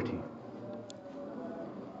پوٗرٕ پٲٹھی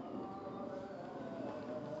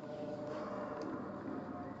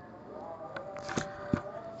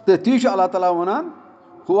تہٕ تی چھُ اللہ تعالیٰ وَنان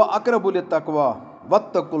ہُوَ اقرب لِلتقوا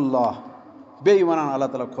واتقوا اللہ بیٚیہِ وَنان اللہ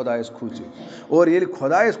تعالیٰ خۄدایَس کھوٗژِو اور ییٚلہِ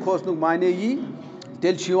خۄدایَس کھوژنُک معنے یی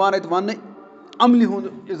تیٚلہِ چھُ یِوان اَتہِ وَننہٕ عملہِ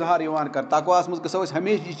ہُنٛد اِظہار یِوان کَرنہٕ تقواہَس منٛز گژھو أسۍ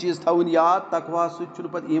ہمیشہِ یہِ چیٖز تھاوٕنۍ یاد تقواہَس سۭتۍ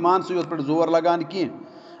چھُنہٕ پَتہٕ ایٖمانسٕے یوت پٮ۪ٹھ زور لگان کینٛہہ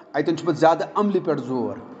اَتٮ۪ن چھُ پَتہٕ زیادٕ عملہِ پٮ۪ٹھ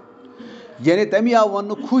زور یعنی تَمی آو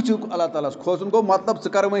وَننہٕ کھوٗژِو اللہ تعالیٰ ہَس کھوژُن گوٚو مطلب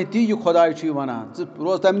ژٕ کَر وۄنۍ تی یہِ خۄداے چھُے وَنان ژٕ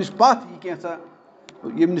روز تَمہِ نِش پَتھ یہِ کینٛژھا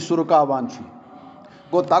ییٚمہِ نِش سُہ رُکاوان چھُے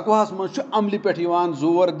گوٚو تقواہَس منٛز چھُ عملہِ پٮ۪ٹھ یِوان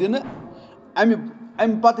زور دِنہٕ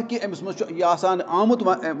اَمہِ پَتہٕ کہِ أمِس منٛز چھُ یہِ آسان آمُت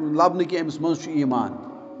لَبنہٕ کہِ أمِس منٛز چھُ ایٖمان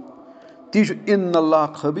تی چھُ اِن اللہ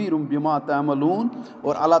خبیٖرُم بِما تعملوٗن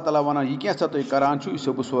اور اللہ تعالیٰ وَنان یہِ کینٛژھا تُہۍ کَران چھُو یہِ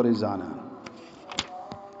چھُسو بہٕ سورُے زانان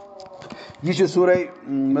یہِ چھِ سورُے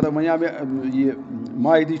مطلب وَنیٛاو مےٚ یہِ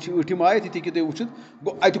مایدٕچ چھِ ٲٹھِم آیت یہِ تہِ ہیٚکِو تُہۍ وٕچھِتھ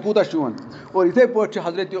گوٚو اَتہِ کوٗتاہ چھُ یِوان اور یِتھَے پٲٹھۍ چھِ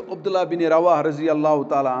حضرتِ عبداللہ بِن رواح رضی اللہ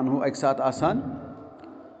تعالیٰ عنہُ اَکہِ ساتہٕ آسان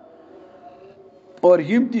اور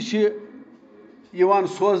یِم تہِ چھِ یِوان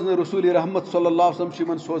سوزنہٕ رسوٗلِ رحمت صلی اللہ علیہ وسلم چھِ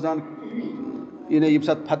یِمَن سوزان یعنی ییٚمہِ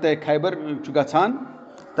ساتہٕ فتح خیبر چھُ گژھان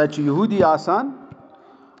تَتہِ چھُ یہوٗدی آسان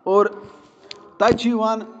اور تَتہِ چھِ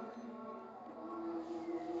یِوان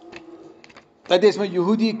تَتہِ ٲسۍ وۄنۍ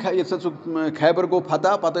یہوٗدی ییٚمہِ ساتہٕ سُہ خیبر گوٚو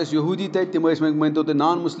فتح پَتہٕ ٲسۍ یہوٗدی تَتہِ تِم ٲسۍ وۄنۍ مٲنۍتو تُہۍ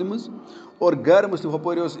نان مُسلِمٕز اور غیر مُسلِم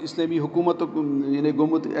ہُپٲرۍ اوس اِسلٲمی حکوٗمتُک یعنی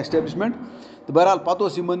گوٚمُت اٮ۪سٹیبلِشمٮ۪نٛٹ تہٕ بہرحال پَتہٕ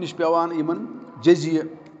اوس یِمَن نِش پٮ۪وان یِمَن جٔزیہِ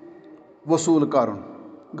وصوٗل کَرُن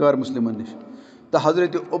غٲر مُسلِمَن نِش تہٕ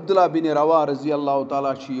حضرتِ عبداللہ بِن رواح رضی اللہ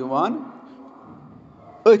تعالیٰ چھِ یِوان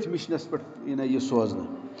أتھۍ مِشنَس پٮ۪ٹھ یعنی یہِ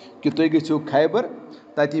سوزنہٕ کہِ تُہۍ گٔژھِو خیبر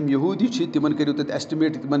تَتہِ یِم یہوٗدی چھِ تِمَن کٔرِو تَتہِ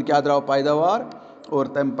اٮ۪سٹِمیٹ تِمَن کیٛاہ درٛاو پیداوار اور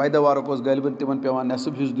تَمہِ پیداوارُک اوس غالباً تِمَن پٮ۪وان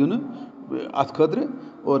نٮ۪صٕب حِصہٕ دیُنہٕ اَتھ خٲطرٕ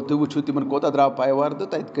اور تُہۍ وٕچھِو تِمَن کوتاہ درٛاو پیداوار تہٕ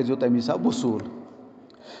تَتہِ کٔرۍزیو تَمہِ حِساب وصوٗل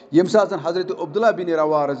ییٚمہِ ساتہٕ زَن حضرتِ عبداللہ بِن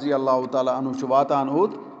رواح رضی اللہ تعالیٰ عنہُ چھُ واتان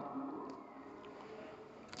اوٚت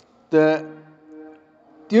تہٕ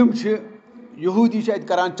تِم چھِ یہوٗدی چھِ اَتہِ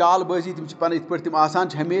کَران چال بٲزی تِم چھِ پَنٕنۍ یِتھ پٲٹھۍ تِم آسان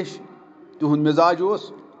چھِ ہمیشہِ تِہُنٛد مِزاج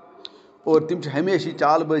اوس اور تِم چھِ ہمیشہِ یہِ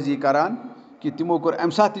چال بٲزی کَران کہِ تِمو کوٚر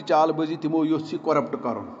اَمہِ ساتہٕ تہِ چال بٲزی تِمو یوٚژھ یہِ کۄرَپٹ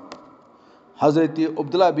کَرُن حضرتِ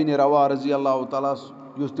عبداللہ بِن رواح رضی اللہ تعالیٰ ہَس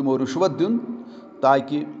یوٚژھ تِمو رُشوت دیُن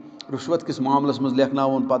تاکہِ رُشوت کِس معاملَس منٛز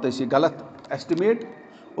لیکھناوُن پَتہٕ ٲسۍ یہِ غلط اٮ۪سٹِمیٹ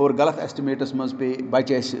اور غلط اٮ۪سٹِمیٹَس منٛز پیٚیہِ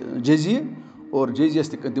بَچہِ اَسہِ جٔزیہِ اور جٔزیَس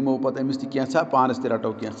تہِ دِمو پَتہٕ أمِس تہِ کینٛژھا پانَس تہِ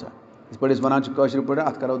رَٹو کینٛژھا یِتھ پٲٹھۍ أسۍ وَنان چھِ کٲشِرۍ پٲٹھۍ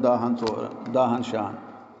اَتھ کَرو دَہَن شان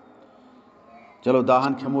چلو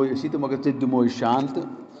 10 کھٮ۪مو أسی تہٕ مگر ژےٚ تہِ دِمو أسۍ شان تہٕ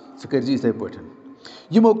ژٕ کٔرۍزِ یِتھَے پٲٹھۍ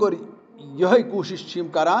یِمو کوٚر یِہوٚے کوٗشِش چھِ یِم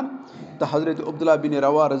کَران تہٕ حضرتِ عبداللہ بِن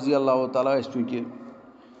رواح رضی اللہ تعالیٰ ٲسۍ چوٗنٛکہِ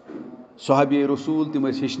صحابیے رسوٗل تِم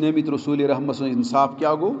ٲسۍ ہیٚچھنٲمٕتۍ رسوٗلِ رحمت سٕنٛز اِنصاف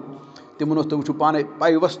کیٛاہ گوٚو تِمَن اوس تُہۍ وٕچھِو پانَے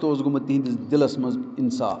پیوست اوس گوٚمُت تِہِنٛدِس دِلَس منٛز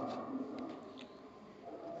اِنصاف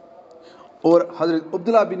اور حضرت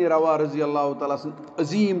عبداللہ بِن رواح رضی اللہ تعالیٰ سٕنٛدۍ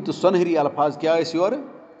عظیٖم تہٕ سۄنہری الفاظ کیٛاہ ٲسۍ یورٕ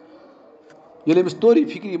ییٚلہِ أمِس توری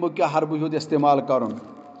فِکرِ یِمو کیٛاہ حربہٕ ہیوٚت اِستعمال کَرُن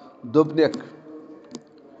دوٚپنَکھ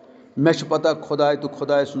مےٚ چھِ پَتہ خۄداے تہٕ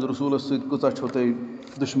خۄداے سٕنٛز رسوٗلَس سۭتۍ کۭژاہ چھو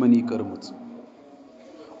تۄہہِ دُشمنی کٔرمٕژ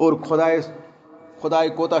اور خۄداے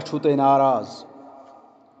کوتاہ چھُو تۄہہِ ناراض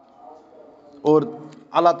اور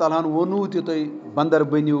اللہ تعالیٰ ہَن ووٚنوُ تہِ تُہۍ بنٛدر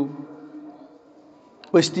بٔنِو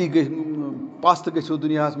پٔستی پَست گٔژھِو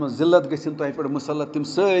دُنیاہَس منٛز ذِلت گٔژھِنۍ تۄہہِ پٮ۪ٹھ مُسلط تِم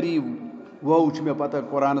سٲری وَو چھِ مےٚ پَتہ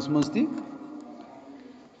قۄرانَس منٛز تہِ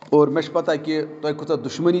اور مےٚ چھِ پَتہ کہِ تۄہہِ کۭژاہ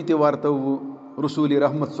دُشمنی تہِ وَرتٲوٕ رسوٗلِ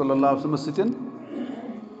رحمت صلی اللہ علیہ وسلمَس سۭتۍ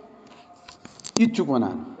یہِ تہِ چھُکھ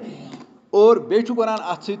وَنان اور بیٚیہِ چھُکھ وَنان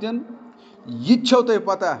اَتھ سۭتۍ یہِ تہِ چھو تۄہہِ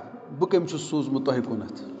پَتہ بہٕ کٔمۍ چھُس سوٗزمُت تۄہہِ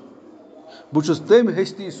کُنَتھ بہٕ چھُس تٔمۍ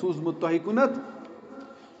ۂستی سوٗزمُت تۄہہِ کُنَتھ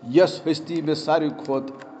یۄس ۂستی مےٚ ساروی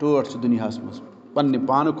کھۄتہٕ ٹٲٹھ چھِ دُنیاہَس منٛز پنٛنہِ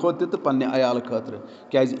پانہٕ کھۄتہٕ تہِ تہٕ پنٛنہِ عیالہٕ خٲطرٕ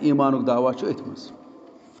کیٛازِ ایٖمانُک دعوا چھُ أتھۍ منٛز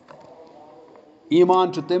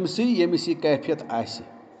ایٖمان چھُ تٔمۍسٕے ییٚمِس یہِ کیفیت آسہِ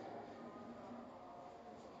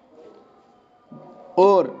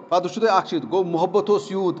اور پَتہٕ وٕچھِو تُہۍ اَکھ چیٖز گوٚو محبت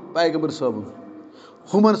اوس یوٗت پیغمبر صٲبُن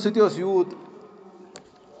ہُمَن سۭتۍ اوس یوٗت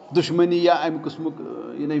دُشمنی یا اَمہِ قٕسمُک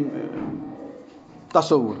یعنی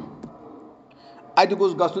تصوُر اَتہِ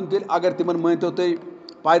گوٚژھ گژھُن تیٚلہِ اگر تِمَن مٲنۍتو تُہۍ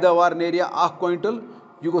پیداوار نیرِ ہا 1 کویِنٹَل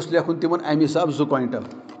یہِ گوٚژھ لیکھُن تِمَن اَمہِ حِساب 2 کویِنٹَل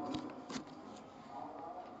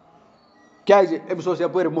کیٛازِ أمِس اوس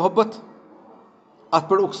یَپٲرۍ محبت اَتھ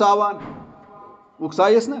پٮ۪ٹھ اُکساوان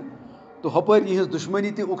اُکسایَس نہ تہٕ ہُپٲرۍ یِہٕنٛز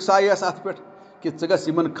دُشمنی تہِ اُکسایَس اَتھ پٮ۪ٹھ کہِ ژٕ گژھ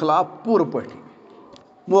یِمَن خٕلاف پوٗرٕ پٲٹھۍ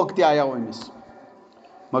موقعہٕ تہِ آیاو أمِس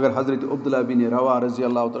مگر حضرت عبداللہ بن روا رضی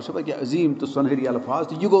اللہ تعالیٰ چھِ کیٛاہ عظیٖم تہٕ سۄنہری الفاظ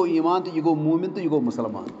تہٕ یہِ گوٚو ایٖمان تہٕ یہِ گوٚو موٗمِن تہٕ یہِ گوٚو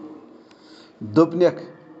مُسلمان. دوٚپنَکھ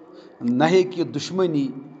نہ ہیٚکہِ یہِ دُشمنی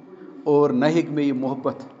اور نہ ہیٚکہِ مےٚ یہِ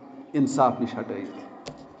محبت انصاف نِش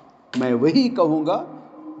ہٹٲیِتھ. میں وہی کہوں گا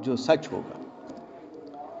جو سچ ہوگا.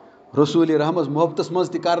 رسول رحمس محبتس منٛز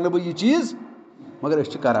تہِ کرٕ نہٕ بہٕ یہِ چیٖز مگر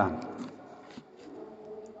أسۍ چھِ کران.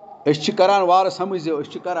 أسۍ چھِ کران وارٕ سمجھزیو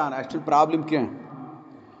أسۍ چھِ کران اَسہِ چھِنہٕ پرابلِم کینٛہہ.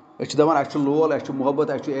 أسۍ چھِ دپان اَسہِ چھُ لول اَسہِ چھُ محبت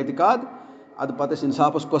اَسہِ چھُ اعتقاد اَدٕ پتہٕ أسۍ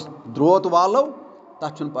اِنصافس کۄس درٛوت والو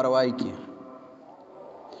تتھ چھُنہٕ پرواے کینٛہہ.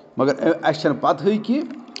 مگر اَسہِ چھنہٕ پتہٕے کہِ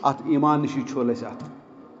اتھ ایٖمان نِشی چھوٚل اَسہِ اتھ.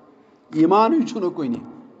 ایٖمانٕے چھُنہٕ کُنہِ.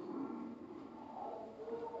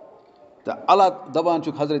 تہٕ اللہ دپان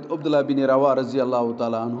چھُکھ حضرت عبداللہ بن روا رضی اللہ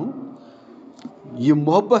تعالیٰ عنہ یہِ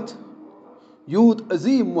محبت یوٗت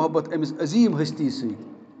عظیٖم محبت أمِس عظیٖم ہستی سۭتۍ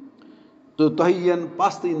تہٕ تۄہہِ یِن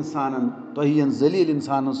پستہٕ اِنسانن تۄہہِ یِن ذلیٖل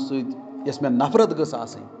اِنسانن سۭتۍ یۄس مےٚ نفرت گٔژھ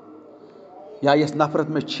آسٕنۍ یا یۄس نفرت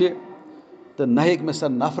مےٚ چھِ تہٕ نہ ہیٚکہِ مےٚ سۄ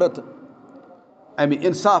نفرت اَمہِ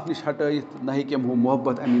اِنصاف نِش ہٹٲیِتھ نہ ہیٚکہِ ہُہ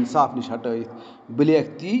محبت اَمہِ اِنصاف نِش ہٹٲیِتھ. بہٕ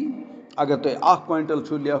لیکھٕ تی اگر تۄہہِ 1 کویِنٹل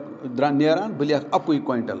چھُ نیران بہٕ لیکھٕ 1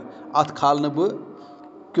 کویِنٹل اَتھ کھالنہٕ بہٕ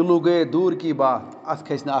کِلوٗ گٔیے دوٗر کی بات اَتھ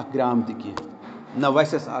کھسہِ نہٕ 1 گرام تہِ کینٛہہ نہ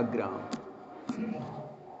وَسٮ۪س 1 گرام.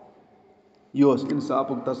 یہِ اوس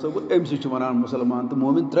اِنصافُک تصوُر. أمۍ سۭتۍ چھُ وَنان مُسلمان تہٕ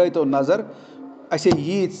مومِن ترٛٲیتو نظر اَسے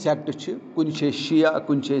ییٖتۍ سٮ۪کٹہٕ چھِ کُنہِ چھِ أسۍ شِیا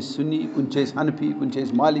کُنہِ چھِ أسۍ سُنی کُنہِ چھِ أسۍ حنفی کُنہِ چھِ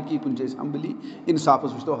أسۍ مالکی کُنہِ چھِ أسۍ حنبلی.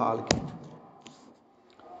 اِنصافَس وٕچھتو حال کینٛہہ.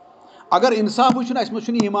 اگر اِنصافٕے چھُنہٕ اَسہِ منٛز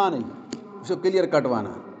چھُنہٕ ایٖمانٕے. یہِ چھُ کٕلیر کٹ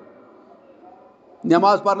وَنان.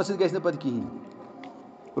 نٮ۪ماز پرنہٕ سۭتۍ گژھِ نہٕ پَتہٕ کِہیٖنۍ.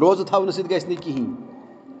 روزٕ تھاونہٕ سۭتۍ گژھِ نہٕ کِہیٖنۍ.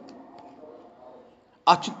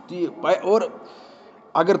 اَتھ چھُ اور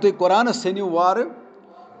اگر تُہۍ قۄرانَس ژھٕنِو وارٕ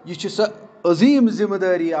یہِ چھِ سۄ عظیٖم ذِمہٕ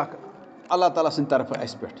دٲری اکھ اللہ تعالیٰ سٕنٛدِ طرفہٕ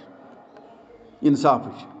اَسہِ پٮ۪ٹھ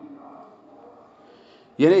اِنصافٕچ.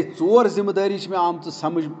 یعنی 4 ذِمہٕ دٲری چھِ مےٚ آمژٕ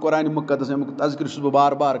سمجھ قۄرانہِ مُقدس اَمیُک تذکرٕ چھُس بہٕ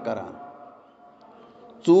بار بار کران.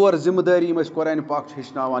 4 ذِمہٕ دٲری یِم أسۍ قۄرانہِ پاک چھِ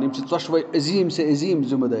ہیٚچھناوان یِم چھِ ژۄشوَے عظیٖم سے عظیٖم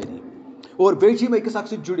ذِمہٕ دٲری اور بیٚیہِ چھِ یِم أکِس اکھ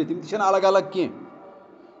سۭتۍ جُڑِتھ. یِم تہِ چھِنہٕ الگ الگ کینٛہہ.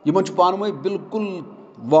 یِمن چھُ پانہٕ ؤنۍ بِلکُل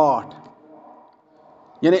واٹھ.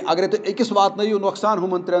 یعنی اگرے تُہۍ أکِس واتنٲیِو نۄقصان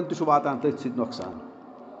ہُمن 3 تہِ چھُ واتان تٔتھۍ سۭتۍ نۄقصان.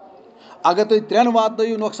 اگر تُہۍ 3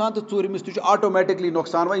 واتنٲیِو نۄقصان تہٕ 4مِس تہِ چھُ آٹومیٹِکلی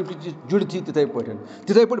نۄقصان. وۄنۍ یِم چھِ جُڑتھٕے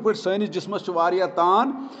تِتھَے پٲٹھۍ سٲنِس جِسمَس چھُ واریاہ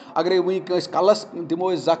تان. اگرے وٕنۍ کٲنٛسہِ کَلَس دِمو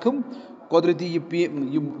أسۍ زخم قۄدرٔتی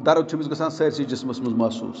یہِ درد چھُ أمِس گژھان سٲرسٕے جِسمَس منٛز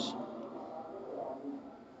محسوٗس.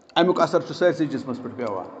 اَمیُک اثر چھُ سٲرسٕے جِسمَس پٮ۪ٹھ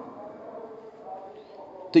پیٚوان.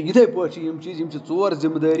 تہٕ یِتھَے پٲٹھۍ چھِ یِم چیٖز یِم چھِ 4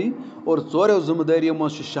 ذِمہٕ دٲری اور 4 ذِمہٕ دٲریو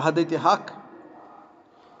منٛز چھِ شہادتِ حق.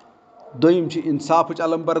 دوٚیِم چھِ اِنصافٕچ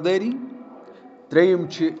علم بردٲری. ترٛیٚیِم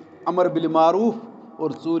چھِ امر بالمعروٗف اور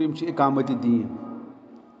ژوٗرِم چھِ اقامتِ دیٖن.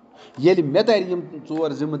 ییٚلہِ مےٚ تَرِ یِم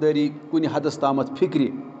 4 ذِمہٕ دٲری کُنہِ حدس تامَتھ فِکرِ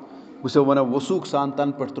بہٕ چھُسو وَنان وثوٗق سان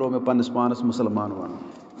تَنہٕ پٮ۪ٹھ ترٛوو مےٚ پنٛنِس پانَس مُسلمان وَنُن.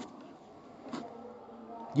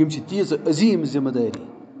 یِم چھِ تیٖژٕ عظیٖم ذِمہٕ دٲری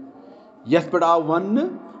یَتھ پٮ۪ٹھ آو وَننہٕ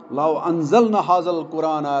لو انزلنا حاظ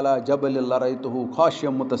القرآن علی جبل لرأیتہ خاشعا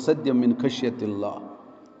متصدعا من خشیۃ اللہ.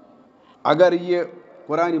 اگر یہِ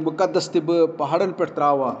قرآنِ مُقدس تہِ بہٕ پہاڑن پٮ۪ٹھ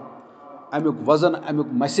ترٛاوہا اَمیُک وزن اَمیُک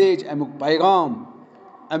مسیج اَمیُک پیغام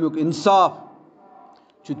اَمیُک اِنصاف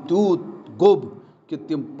چھُ تیوٗت گوٚب کہِ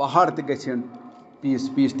تِم پہاڑ تہِ گژھن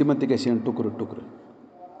پیٖس تِمن تہِ گژھن ٹُکرٕ ٹُکرٕ.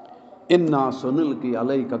 اِنا سنلقی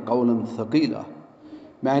علیکَ قولا ثقیلا.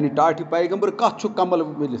 میانہِ ٹاٹھہِ پیغمبر کَتھ چھُ کمل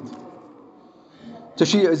ؤلِتھ. ژےٚ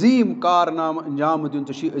چھُے عظیٖم کارنامہٕ انجام دیُن.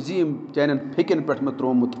 ژےٚ چھُے عظیٖم چانٮ۪ن پھیٚکٮ۪ن پٮ۪ٹھ مےٚ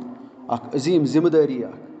ترٛوومُت اکھ عظیٖم ذِمہٕ دٲری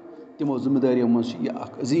اکھ. تِمو ذِمہٕ دٲریو منٛز چھِ یہِ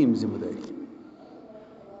اکھ عظیٖم ذِمہٕ دٲری.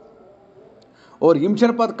 اور یِم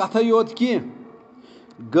چھنہٕ پتہٕ کَتھے یوت کینٛہہ.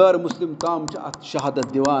 غٲر مُسلِم تام چھِ اَتھ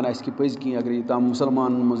شہادت دِوان اَسہِ کہِ پٔزۍ کِنۍ اگر یوٚتام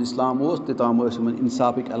مُسلمانن منٛز اِسلام اوس توٚتام ٲسۍ یِمن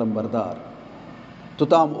اِنصافٕکۍ علم بردار.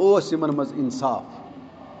 توٚتام اوس یِمن منٛز اِنصاف.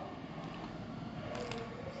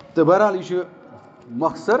 تہٕ بہرحال یہِ چھُ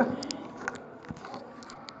مۄخصر.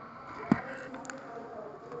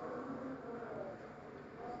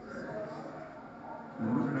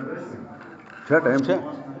 چھا ٹایم چھا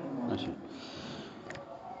اچھا.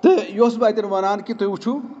 تہٕ یہِ اوسُس بہٕ اَتٮ۪ن وَنان کہِ تُہۍ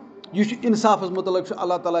وٕچھِو یہِ چھُ اِنصافَس مُتعلق چھُ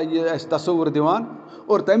اللہ تعالیٰ یہِ اَسہِ تصوُر دِوان.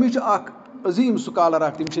 اور تَمِچ چھُ اکھ عظیٖم سُکالر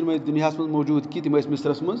اکھ تِم چھِنہٕ وۄنۍ دُنیاہَس منٛز موٗجوٗد کینٛہہ تِم ٲسۍ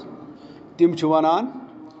مِصرَس منٛز. تِم چھِ وَنان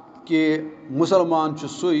کہِ مُسلمان چھُ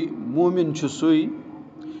سُے موٗمِن چھُ سُے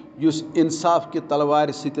یُس اِنصاف کہِ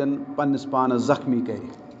تلوارِ سۭتۍ پنٛنِس پانَس زخمی کرِ.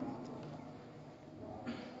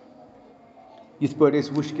 یِتھ پٲٹھۍ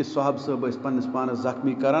أسۍ وٕچھ کہِ صحاب صٲب ٲسۍ پنٛنِس پانَس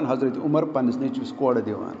زخمی کران. حضرت عمر پنٛنِس نیٚچوِس کورٕ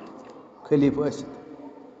دِوان خلیٖفہٕ ٲسِتھ.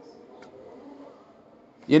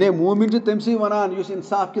 یعنی موٗمِن چھِ تٔمسٕے وَنان یُس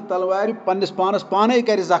اِنصاف کہِ تلوارِ پنٛنِس پانَس پانَے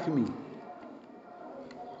کرِ زخمی.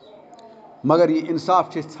 مگر یہ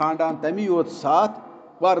انصاف ژھانڈان تمی یوت ساتھ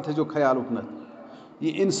وارٕ تھٲیزیو خیال اُکنتھ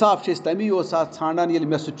یہ انصاف تمی یوت ساتھ ژھانڈان ییٚلہِ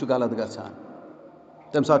مےٚ سۭتۍ چھُ غلط گژھان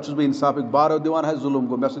تَمہِ ساتہٕ چھُس بہٕ انصافٕکۍ بارو دِوان ہے ظُلم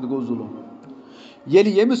گوٚو مےٚ سۭتۍ گوٚو ظُلم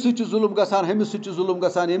ییٚلہِ ییٚمِس سۭتۍ چھُ ظُلم گژھان ہُمِس سۭتۍ چھُ ظُلم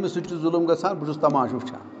گژھان ییٚمِس سۭتۍ چھُ ظُلم گژھان بہٕ چھُس تماشہٕ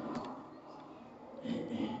وٕچھان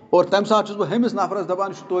اور تَمہِ ساتہٕ چھُس بہٕ ہُمِس نفرس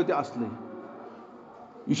دپان یہِ چھُ توتہِ اصلٕے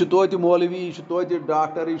یہِ چھُ توتہِ مولوی یہِ چھُ توتہِ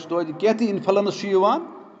ڈاکٹر یہِ چھُ توتہِ کینٛہہ تہِ اِنفلنس چھُ یِوان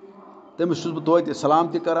تٔمِس چھُس بہٕ توتہِ سلام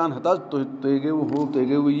تہِ کران ہتا تُہۍ گٔیوٕ ہُہ تُہۍ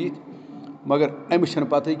گٔیوٕ یِتھۍ مگر أمِس چھَنہٕ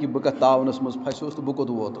پَتہٕے کہِ بہٕ کَتھ تاونَس منٛز پھسیوس تہٕ بہٕ کوٚت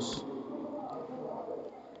ووتُس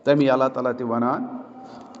تَمی اللہ تعالیٰ تہِ وَنان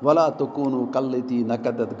وَلا تُکوٗنوٗ کَلَّتی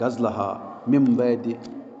نَقَدَت غزلہا مِم بَعدِ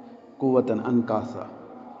قُوَّتَن اَنکاسا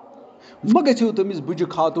مہ گٔژھِو تٔمِس بُجہِ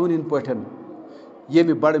خاتوٗن ہِنٛدۍ پٲٹھۍ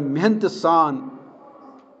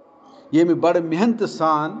ییٚمہِ بَڑٕ محنتہٕ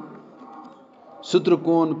سان سُترٕ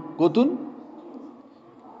کوٚتُن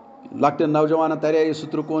لۄکٹٮ۪ن نوجوانَن تَرِ یہِ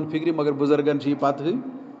سُترٕ کون فِکرِ مگر بُزرگَن چھِ یہِ پَتہٕے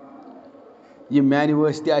یِم میٛانہِ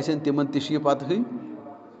وٲنٛسہِ تہِ آسن تِمن تہِ چھِ یہِ پَتہٕے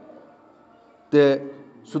تہٕ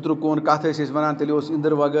سُترٕ کون کَتھ ٲسۍ أسۍ وَنان تیٚلہِ اوس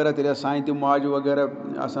اِنٛدٕر وغیرہ تیٚلہِ ٲس سانہِ تِم ماجہِ وغیرہ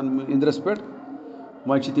آسان اِنٛدرَس پٮ۪ٹھ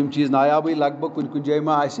وۄنۍ چھِ تِم چیٖز نایابٕے لگ بگ کُنہِ جایہِ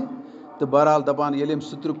ما آسہِ تہٕ بہرحال دَپان ییٚلہِ أمۍ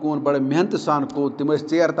سُترٕ کون بَڑٕ محنتہٕ سان کوٚت تِم ٲسۍ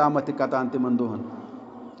ژیر تامَتھ تہِ کَتان تِمن دۄہَن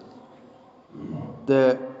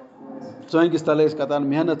تہٕ ژٲنٛگِس تَل ٲسۍ کَتان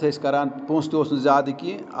محنت ٲسۍ کَران پونٛسہٕ تہِ اوس نہٕ زیادٕ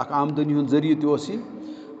کینٛہہ اَکھ آمدٔنی ہُنٛد ذٔریعہٕ تہِ اوس یہِ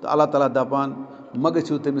تہٕ اللہ تعالیٰ دَپان مہ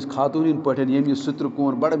گٔژھِو تٔمِس خاتوٗن ہِنٛدۍ پٲٹھۍ ییٚمۍ یہِ سُترٕ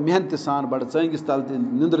کون بَڑٕ محنتہِ سان بَڑٕ ژٲنٛگِس تَل تہِ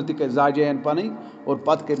نِندٕر تہِ کَرِ زاجایَن پَنٕنۍ اور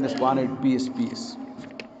پَتہٕ کٔرنَس پانَے پیٖس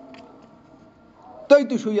تُہۍ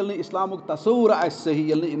تہِ چھُو ییٚلہِ نہٕ اِسلامُک تصوُر آسہِ صحیح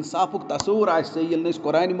ییٚلہِ نہٕ اِنصافُک تصوُر آسہِ صحیح ییٚلہِ نہٕ أسۍ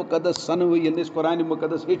قرآنِ مُقدس سَنوٕے ییٚلہِ نہٕ أسۍ قرآنِ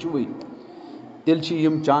مُقدس ہیٚچھوٕے تیٚلہِ چھِ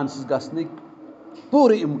یِم چانسٕز گژھنٕکۍ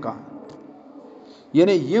پوٗرٕ اِمکان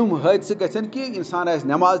یعنی یِم حٲدثہٕ گژھن کہِ اِنسان آسہِ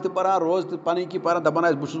نٮ۪ماز تہِ پَران روزٕ تہِ پَنٕنۍ کِنۍ پَران دَپان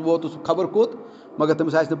آسہِ بہٕ چھُس ووتُس خبر کوٚت مگر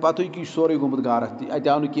تٔمِس آسہِ نہٕ پَتہٕے کہِ یہِ چھُ سورُے گوٚمُت غارت تہِ اَتہِ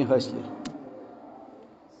آو نہٕ کینٛہہ حٲصِلٕے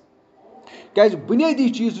کیٛازِ بُنیٲدی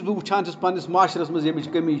چیٖز یُس بہٕ وٕچھان چھُس پنٛنِس معاشرَس منٛز ییٚمِچ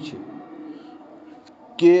کٔمی چھِ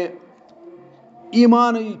کہِ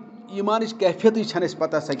ایٖمانٕچ کیفیتٕے چھَنہٕ اَسہِ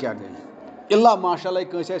پَتہ سۄ کیٛاہ گٔے اِلا ماشاء اللہ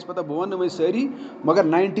کٲنٛسہِ آسہِ پَتہ بہٕ وَنہٕ نہٕ وۄنۍ سٲری مگر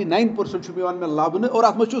 99% چھُ یِوان مےٚ لَبنہٕ اور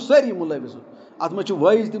اَتھ منٛز چھُ سٲری مُلوِث اَتھ منٛز چھِ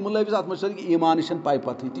وٲعظ تہِ مُلوِث اَتھ منٛز چھِ سٲری ایٖمانٕچ چھَنہٕ پاے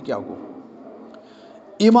پَتہٕے تہِ کیٛاہ گوٚو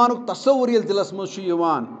ایٖمانُک تصوُر ییٚلہِ دِلَس منٛز چھُ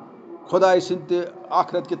یِوان خۄداے سٕنٛدِ تہِ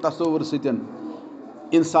آخرت کہِ تصوُر سۭتۍ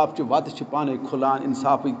اِنصافچہِ وَتہٕ چھِ پانَے کھُلان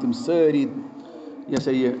اِنصافٕکۍ تِم سٲری یہِ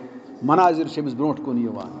ہسا یہِ مَناظِر چھِ أمِس برونٛٹھ کُن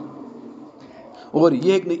یِوان اور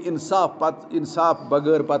یہِ ہیٚکہِ نہٕ اِنصاف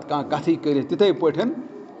بغٲر پَتہٕ کانٛہہ کَتھٕے کٔرِتھ تِتھَے پٲٹھۍ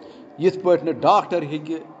یِتھ پٲٹھۍ نہٕ ڈاکٹر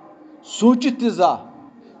ہیٚکہِ سوٗنٛچِتھ تہِ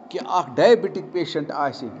زانٛہہ کہِ اَکھ ڈایبِٹِک پیشَنٹ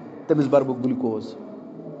آسہِ تٔمِس بَرٕ بہٕ گُلکوز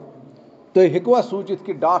تُہۍ ہیٚکوا سوٗنٛچِتھ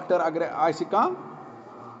کہِ ڈاکٹر اگر آسہِ کانٛہہ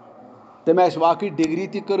تٔمۍ آسہِ واقعٕے ڈِگری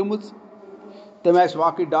تہِ کٔرمٕژ تٔمۍ آسہِ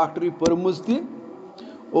واقعٕے ڈاکٹری پٔرمٕژ تہِ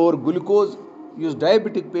اور گُلکوز یُس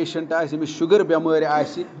ڈایبِٹِک پیشَنٹ آسہِ ییٚمِس شُگر بٮ۪مٲرۍ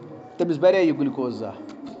آسہِ تٔمِس بَریا یہِ گُلکوز زانٛہہ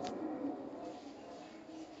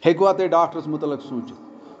ہیٚکوا تُہۍ ڈاکٹرَس مُتعلق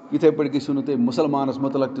سوٗنٛچِتھ یِتھَے پٲٹھۍ گٔژھِو نہٕ تُہۍ مُسلمانَس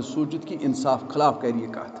مُتعلق تہِ سوٗنٛچِتھ کہِ اِنصاف خٕلاف کَرِ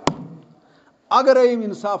یہِ کَتھ اگرے أمۍ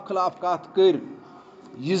اِنصاف خٕلاف کَتھ کٔرۍ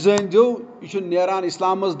یہِ زٲنۍزیو یہِ چھُنہٕ نیران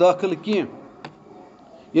اِسلام منٛز دٲخٕل کینٛہہ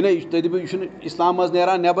یعنی تُہۍ دٔپِو یہِ چھُنہٕ اِسلام منٛز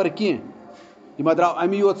نیران نٮ۪بر کینٛہہ یہِ ما درٛاو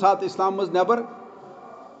اَمی یوت ساتہٕ اِسلام منٛز نٮ۪بر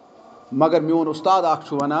مگر میون اُستاد اکھ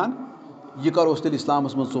چھُ وَنان یہِ کَروس تیٚلہِ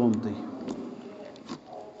اِسلامَس منٛز ژوٚمتٕے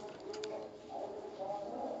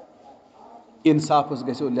اِنصافَس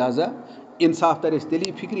گژھیو لہٰذا اِنصاف تَرِ اَسہِ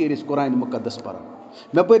تیٚلی فِکرِ ییٚلہِ أسۍ قرآنِ مُقدس پَرو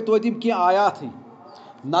مےٚ پٔرۍ توتہِ یِم کینٛہہ آیاتھٕے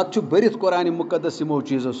نَتہٕ چھُ بٔرِتھ قرآنِ مُقدس یِمو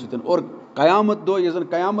چیٖزو سۭتۍ اور قیامت دۄہ یُس زَن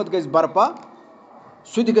قیامت گژھِ برپا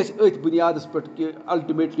سُہ تہِ گژھِ أتھۍ بُنیادَس پٮ۪ٹھ کہِ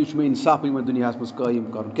الٹِمیٹلی چھُ مےٚ اِنصافٕے وۄنۍ دُنیاہَس منٛز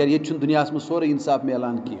قٲیِم کَرُن کیٛازِ ییٚتہِ چھُنہٕ دُنیاہَس منٛز سورُے اِنصاف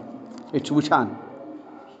میلان کینٛہہ أسۍ چھِ وٕچھان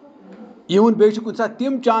اِوٕن بیٚیہِ چھِ کُنہِ ساتہٕ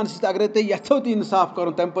تِم چانسٕز تہِ اگرے تُہۍ یَژھو تہِ اِنصاف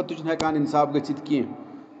کَرُن تَمہِ پَتہٕ تہِ چھُنہٕ ہٮ۪کان اِنصاف گٔژھِتھ کینٛہہ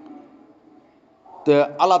تہٕ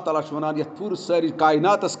اللہ تعالیٰ چھُ وَنان یَتھ پوٗرٕ سٲری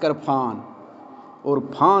کایناتَس کَرٕ فان اور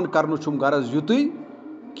فان کَرنہٕ چھُم غرض یُتُے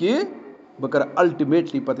کہِ بہٕ کَرٕ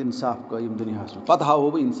الٹِمیٹلی پَتہٕ اِنصاف قٲیِم دُنیاہَس منٛز پَتہٕ ہاوو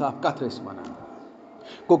بہٕ اِنصاف کَتھ ٲسۍ وَنان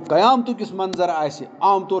گوٚو قیامتُک یُس منظر آسہِ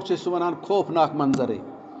عام طور چھِ أسۍ سُہ وَنان خوفناک منظرٕے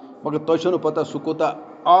مگر تۄہہِ چھو نہٕ پَتہ سُہ کوٗتاہ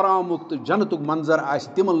آرامُک تہٕ جنتُک منظر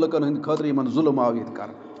آسہِ تِمن لُکَن ہٕنٛدِ خٲطرٕ یِمن ظُلم آو ییٚتہِ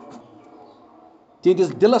کَرنہٕ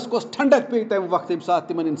تِہنٛدِس دِلَس کۄس ٹھنڈک پیٚیہِ تَمہِ وقتہٕ ییٚمہِ ساتہٕ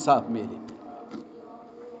تِمن اِنصاف میلہِ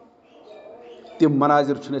تِم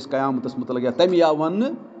مناظر چھُنہٕ أسۍ قیامتَس مُتعلق یا تَمی آو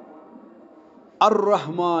وَننہٕ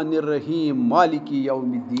الرحمٰنِ الرحیٖم مالِکی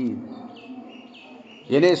یومِ الدیٖن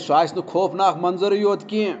یعنی سُہ آسہِ نہٕ خوفناک منظرٕے یوت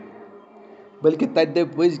کینٛہہ بلکہ تتہِ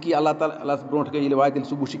دَپہِ پٔزۍ کہِ اللہ تعالیٰ اللہ برونٛٹھ کَنہِ ییٚلہِ واتہِ ییٚلہِ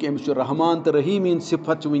سُہ وٕچھِ کہِ أمِس چھُ رحمان تہٕ رحیٖم ہِنٛدۍ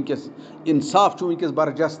صفت چھِ وٕنۍکٮ۪س انصاف چھُ وٕنۍکٮ۪س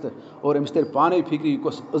برجست اور أمِس تَرِ پانَے فِکرِ یہِ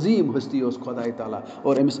کۄس عظیٖم ہستی اوس خۄداے تعالیٰ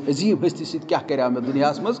اور أمِس عظیٖم ہستی سۭتۍ کیٛاہ کَریو مےٚ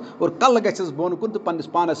دُنیاہَس منٛز اور کَلہٕ گژھٮ۪س بۄن کُن تہٕ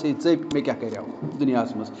پنٛنِس پانَس ہے ژٔپۍ مےٚ کیٛاہ کَریو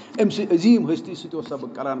دُنیاہَس منٛز أمۍ سٕے عظیٖم ہستی سۭتۍ اوسا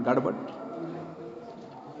بہٕ کَران گڑبڑ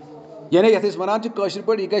یعنی یَتھ أسۍ وَنان چھِ کٲشِر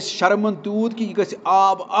پٲٹھۍ یہِ گژھِ شرمن تیوٗت کہِ یہِ گژھِ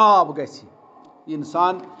آب گژھِ یہِ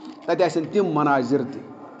اِنسان تَتہِ آسن تِم مَناظِر تہِ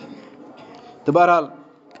تہٕ بہرحال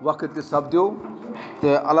وقت تہِ سپدیو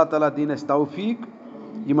تہٕ اللہ تعالیٰ دِیِنۍ اَسہِ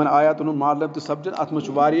توفیٖق یِمن آیاتن ہُنٛد معلوم تہِ سپدِن اَتھ منٛز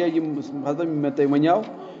چھُ واریاہ یِم مطلب مےٚ تۄہہِ ؤنیو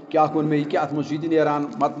کہِ اکھ ووٚن مےٚ یہِ کہِ اَتھ منٛز چھُ یہِ تہِ نیران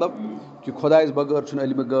مطلب کہِ خۄدایَس بغٲر چھُنہٕ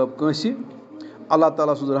علمِ غٲب کٲنٛسہِ اللہ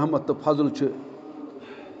تعالیٰ سُنٛد رحمت تہٕ فضل چھُ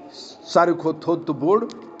ساروی کھۄتہٕ تھوٚد تہٕ بوٚڑ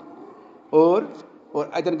اور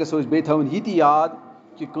اَتٮ۪ن گژھو أسۍ بیٚیہِ تھاوٕنۍ یہِ تہِ یاد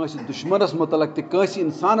کہِ کٲنٛسہِ دُشمَنَس مُتعلق تہِ کٲنٛسہِ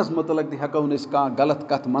اِنسانَس مُتعلق تہِ ہٮ۪کو نہٕ أسۍ کانٛہہ غلط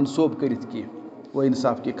کَتھ منسوب کٔرِتھ کینٛہہ وہ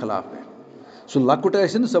اِنصاف کے خلاف ہے سُہ لۄکُٹ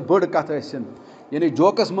ٲسِن سۄ بٔڑ کَتھ ٲسِن یعنی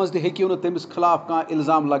جوکَس منٛز تہِ ہیٚکِو نہٕ تٔمِس خلاف کانٛہہ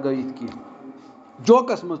اِلزام لگٲیِتھ کینٛہہ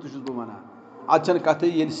جوکَس منٛز تہِ چھُس بہٕ وَنان اَتھ چھَنہٕ کَتھٕے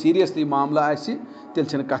ییٚلہِ سیٖریَسلی معاملہٕ آسہِ تیٚلہِ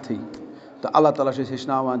چھَنہٕ کَتھٕے تہٕ اللہ تعالیٰ چھُ اَسہِ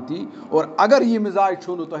ہیٚچھناوان تی اور اگر یہِ مِزاج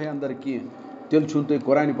چھُو نہٕ تۄہہِ اَندَر کینٛہہ تیٚلہِ چھُنہٕ تۄہہِ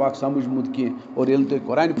قرآنِ پاک سَمجھمُت کینٛہہ اور ییٚلہِ تۄہہِ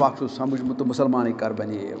قرآنِ پاک چھُو سَمجھمُت تہٕ مُسلمانٕے کَر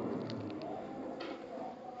بَنییو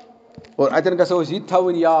اور اَتٮ۪ن گژھو أسۍ یہِ تہِ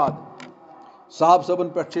تھاوٕنۍ یاد صاحب صٲبَن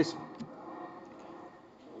پٮ۪ٹھ چھِ أسۍ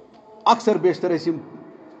اکثر بیشتر أسۍ یِم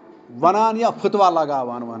وَنان یا فتوا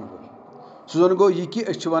لگاوان وَنہٕ بہٕ سُہ زَن گوٚو یہِ کہِ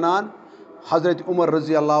أسۍ چھِ وَنان حضرت عمر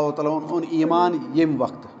رضی اللہ تعالیٰ ہن اوٚن ایٖمان ییٚمہِ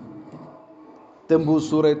وقتہٕ تٔمۍ بوٗز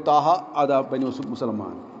سورہ طٰہا ادا بنیو سُہ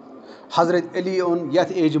مُسلمان حضرت علی اوٚن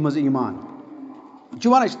یَتھ ایجہِ منٛز ایٖمان یہِ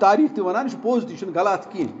چھُ وَنان یہِ چھِ تاریٖخ تہِ وَنان یہِ چھُ پوٚز تہِ یہِ چھُنہٕ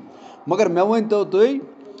غلط کینٛہہ مگر مےٚ ؤنۍتو تُہۍ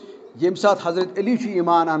ییٚمہِ ساتہٕ حضرت علی چھُ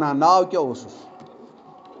ایٖمان اَنان ناو کیٛاہ اوسُس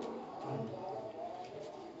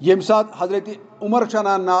ییٚمہِ ساتہٕ حضرت عمر چھُ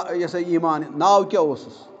اَنان یہِ ہسا ایٖمان ناو کیٛاہ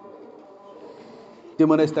اوسُس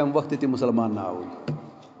تِمن ٲسۍ تَمہِ وقتہٕ تہِ مُسلمان ناوٕے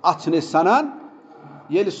اَتھ چھِنہٕ أسۍ سَنان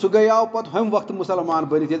ییٚلہِ سُہ گٔیاو پَتہٕ ہُمہِ وقتہٕ مُسلمان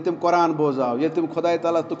بٔنِتھ ییٚلہِ تٔمۍ قرآن بوزاو ییٚلہِ تٔمۍ خۄداے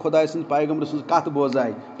تعالیٰ تہٕ خۄداے سٕنٛز پیغمبر سٕنٛز کَتھ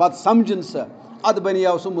بوزاے پَتہٕ سَمجِن سۄ اَدٕ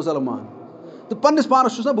بَنیو سُہ مُسلمان تہٕ پنٛنِس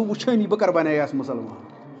پانَس چھُس نا بہٕ وٕچھٲنی بہٕ کَر بَنییَس مُسلمان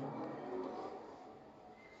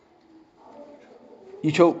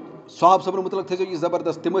یہِ چھو صاحب صٲبنہِ مُتعلق تھٲیزیو یہِ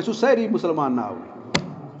زبردست تِم ٲسِو سٲری مُسلمان ناوٕے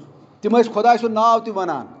تِم ٲسۍ خۄداے سُنٛد ناو تہِ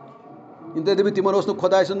وَنان یِم تُہۍ دٔپِو تِمن اوس نہٕ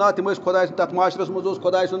خۄداے سُنٛد ناو تِم ٲسۍ خۄداے سُنٛد تَتھ معاشرَس منٛز اوس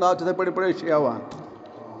خۄداے سُنٛد ناو تِتھَے پٲٹھۍ ٲسۍ ہیٚوان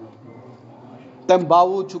تَمہِ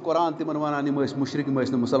باوجوٗد چھُ قرآن تِمن وَنان یِم ٲسۍ مُشرِک یِم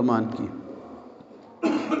ٲسۍ نہٕ مُسلمان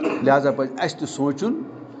کینٛہہ لہٰذا پَزِ اَسہِ تہِ سونٛچُن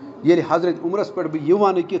ییٚلہِ حضرت عمرَس پٮ۪ٹھ بہٕ یہِ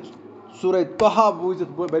وَنہٕ کہِ سورہ طٰہا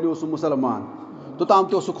بوٗزِتھ بَنیو سُہ مُسلمان توٚتام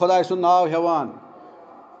تہِ اوس سُہ خۄداے سُنٛد ناو ہیٚوان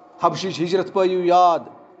حبشِچ ہِجرت پٲیِو یاد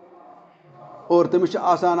اور تٔمِس چھِ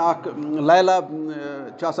آسان اَکھ لیلا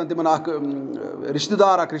چھِ آسان تِمَن اَکھ رِشتہٕ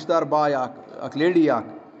دار باے اَکھ لیڈی اَکھ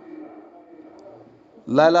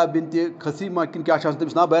لیلا بِنتہِ خسیٖما کِنہٕ کیٛاہ چھُ آسان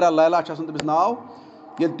تٔمِس ناو بہرحال لیلا چھُ آسان تٔمِس ناو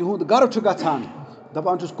ییٚلہِ تِہُنٛد گَرٕ چھُ گژھان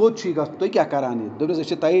دَپان چھُس کوٚت چھُ یہِ گژھُن تُہۍ کیٛاہ کَران یہِ دوٚپنَس أسۍ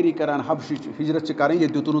چھِ تیٲری کَران حبشِچ ہِجرت چھِ کَرٕنۍ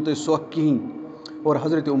ییٚتہِ دیُتوُ نہٕ تۄہہِ سۄکھ کِہیٖنۍ اور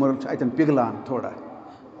حضرت عمر چھُ اَتٮ۪ن پِگلان تھوڑا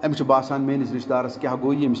أمِس چھُ باسان میٛٲنِس رِشتہٕ دارَس کیٛاہ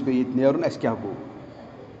گوٚو ییٚمِس پیٚیہِ ییٚتہِ نیرُن اَسہِ کیٛاہ گوٚو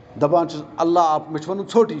دَپان چھُس اللہ آپ مےٚ چھُ وَنُن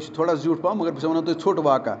ژھوٚٹ یہِ چھُ تھوڑا زیوٗٹھ پَہم مگر بہٕ چھُس وَنان تۄہہِ ژھوٚٹ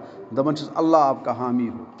واقعہ دَپان چھُس اللہ آپ کا حامی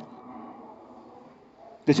ہو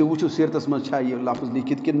گٔژھِو وٕچھِو سیٖرتَس منٛز چھا یہِ لفظ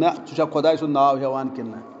لیکھِتھ کِنہٕ نہ سُہ چھا خۄداے سُنٛد ناو ہیٚوان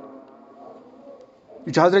کِنہٕ نہ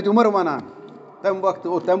یہِ چھُ حضرت عمر وَنان تَمہِ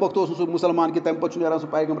وقتہٕ اوس نہٕ سُہ مُسلمان کینٛہہ تَمہِ پَتہٕ چھُ نیران سُہ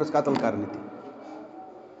پیغمبرَس قتل کَرنہِ تہِ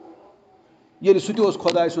ییٚلہِ سُہ تہِ اوس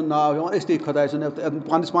خۄداے سُنٛد ناو ہیٚوان أسۍ تہِ خۄداے سُنٛد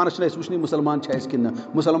پنٛنِس پانَس چھِنہٕ أسۍ وٕچھنٕے مُسلمان چھِ اَسہِ کِنہٕ نہ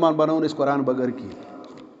مُسلمان بَناوون أسۍ قرآن بغٲر کینٛہہ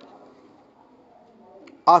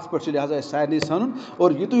اَتھ پٮ۪ٹھ چھُ لہٰذا اَسہِ سارنٕے سَنُن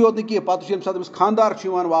اور یِتُے یوت نہٕ کینٛہہ پَتہٕ چھُ ییٚمہِ ساتہٕ أمِس خانٛدار چھُ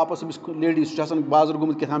یِوان واپَس أمِس لیڈی سُہ چھُ آسان بازر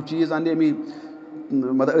گوٚمُت کیٛاہ تام چیٖز اَننہِ اَمی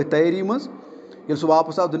مطلب أتھۍ تیٲری منٛز ییٚلہِ سُہ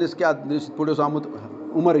واپَس آو دوٚپنَس کیٛاہ یِتھ پٲٹھۍ اوس آمُت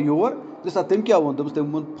عمر یور دوٚپُس سا تٔمۍ کیٛاہ ووٚن دوٚپُس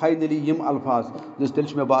تٔمۍ ووٚن فاینٔلی یِم الفاظ دوٚپُس تیٚلہِ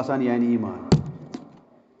چھُ مےٚ باسان یہِ اَنہِ ایٖمان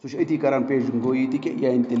سُہ چھُ أتی کَران پیشَن گویی تہِ کہِ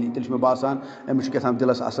یہِ اَنہِ تیٚلہِ چھُ مےٚ باسان أمِس چھُ کیٛاہ تام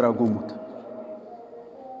دِلَس اثرا گوٚمُت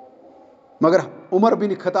مگر عمر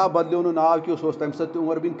بِن خطاب بَدلیو نہٕ ناو کینٛہہ سُہ اوس تَمہِ ساتہٕ تہِ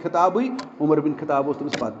عمر بِن خطابٕے عمر بِن خطاب اوس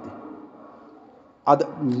تٔمِس پَتہٕ تہِ اَدٕ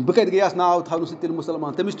بہٕ کَتہِ گٔیَس ناو تھاونہٕ سۭتۍ تیٚلہِ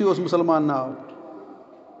مُسلمان تٔمِس تہِ اوس مُسلمان ناو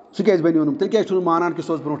سُہ کیٛازِ بَنیو نہٕ تیٚلہِ کیٛازِ چھُنہٕ مانان کہِ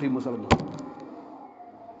سُہ اوس برونٛٹھٕے مُسلمان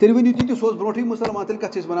تیٚلہِ ؤنِو تہِ سُہ اوس برونٛٹھٕے مُسلمان تیٚلہِ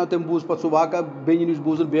کَتھ چھِ أسۍ وَنان تٔمۍ بوٗز پَتہٕ سُہ واقعہ بیٚنہِ نِش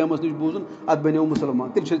بوٗزُن بیمَس نِش بوٗزُن اَتھ بَنیو مُسلمان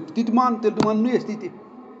تیٚلہِ چھِ تہِ تہِ مان تیٚلہِ وَننٕے أسۍ تہِ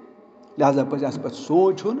لہٰذا پَزِ اَسہِ پَتہٕ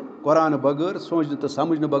سونٛچُن قرآنہٕ بغٲر سونٛچنہٕ تہٕ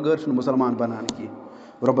سَمجھنہٕ بغٲر چھُنہٕ مُسلمان بَنان کینٛہہ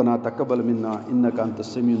رۄبنا تقبل منا اِنکَ انتَ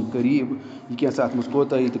السمیع القریٖب یہِ کینٛژھا اَتھ منٛز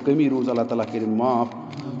کوتاہی تہٕ کٔمی روٗز اللہ تعالیٰ کٔرِنۍ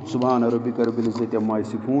معاف سبحان ربک رب العزة عما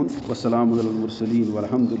یصفون وسلام علی المرسلین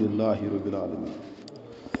والحمدُ للہ رب العالمین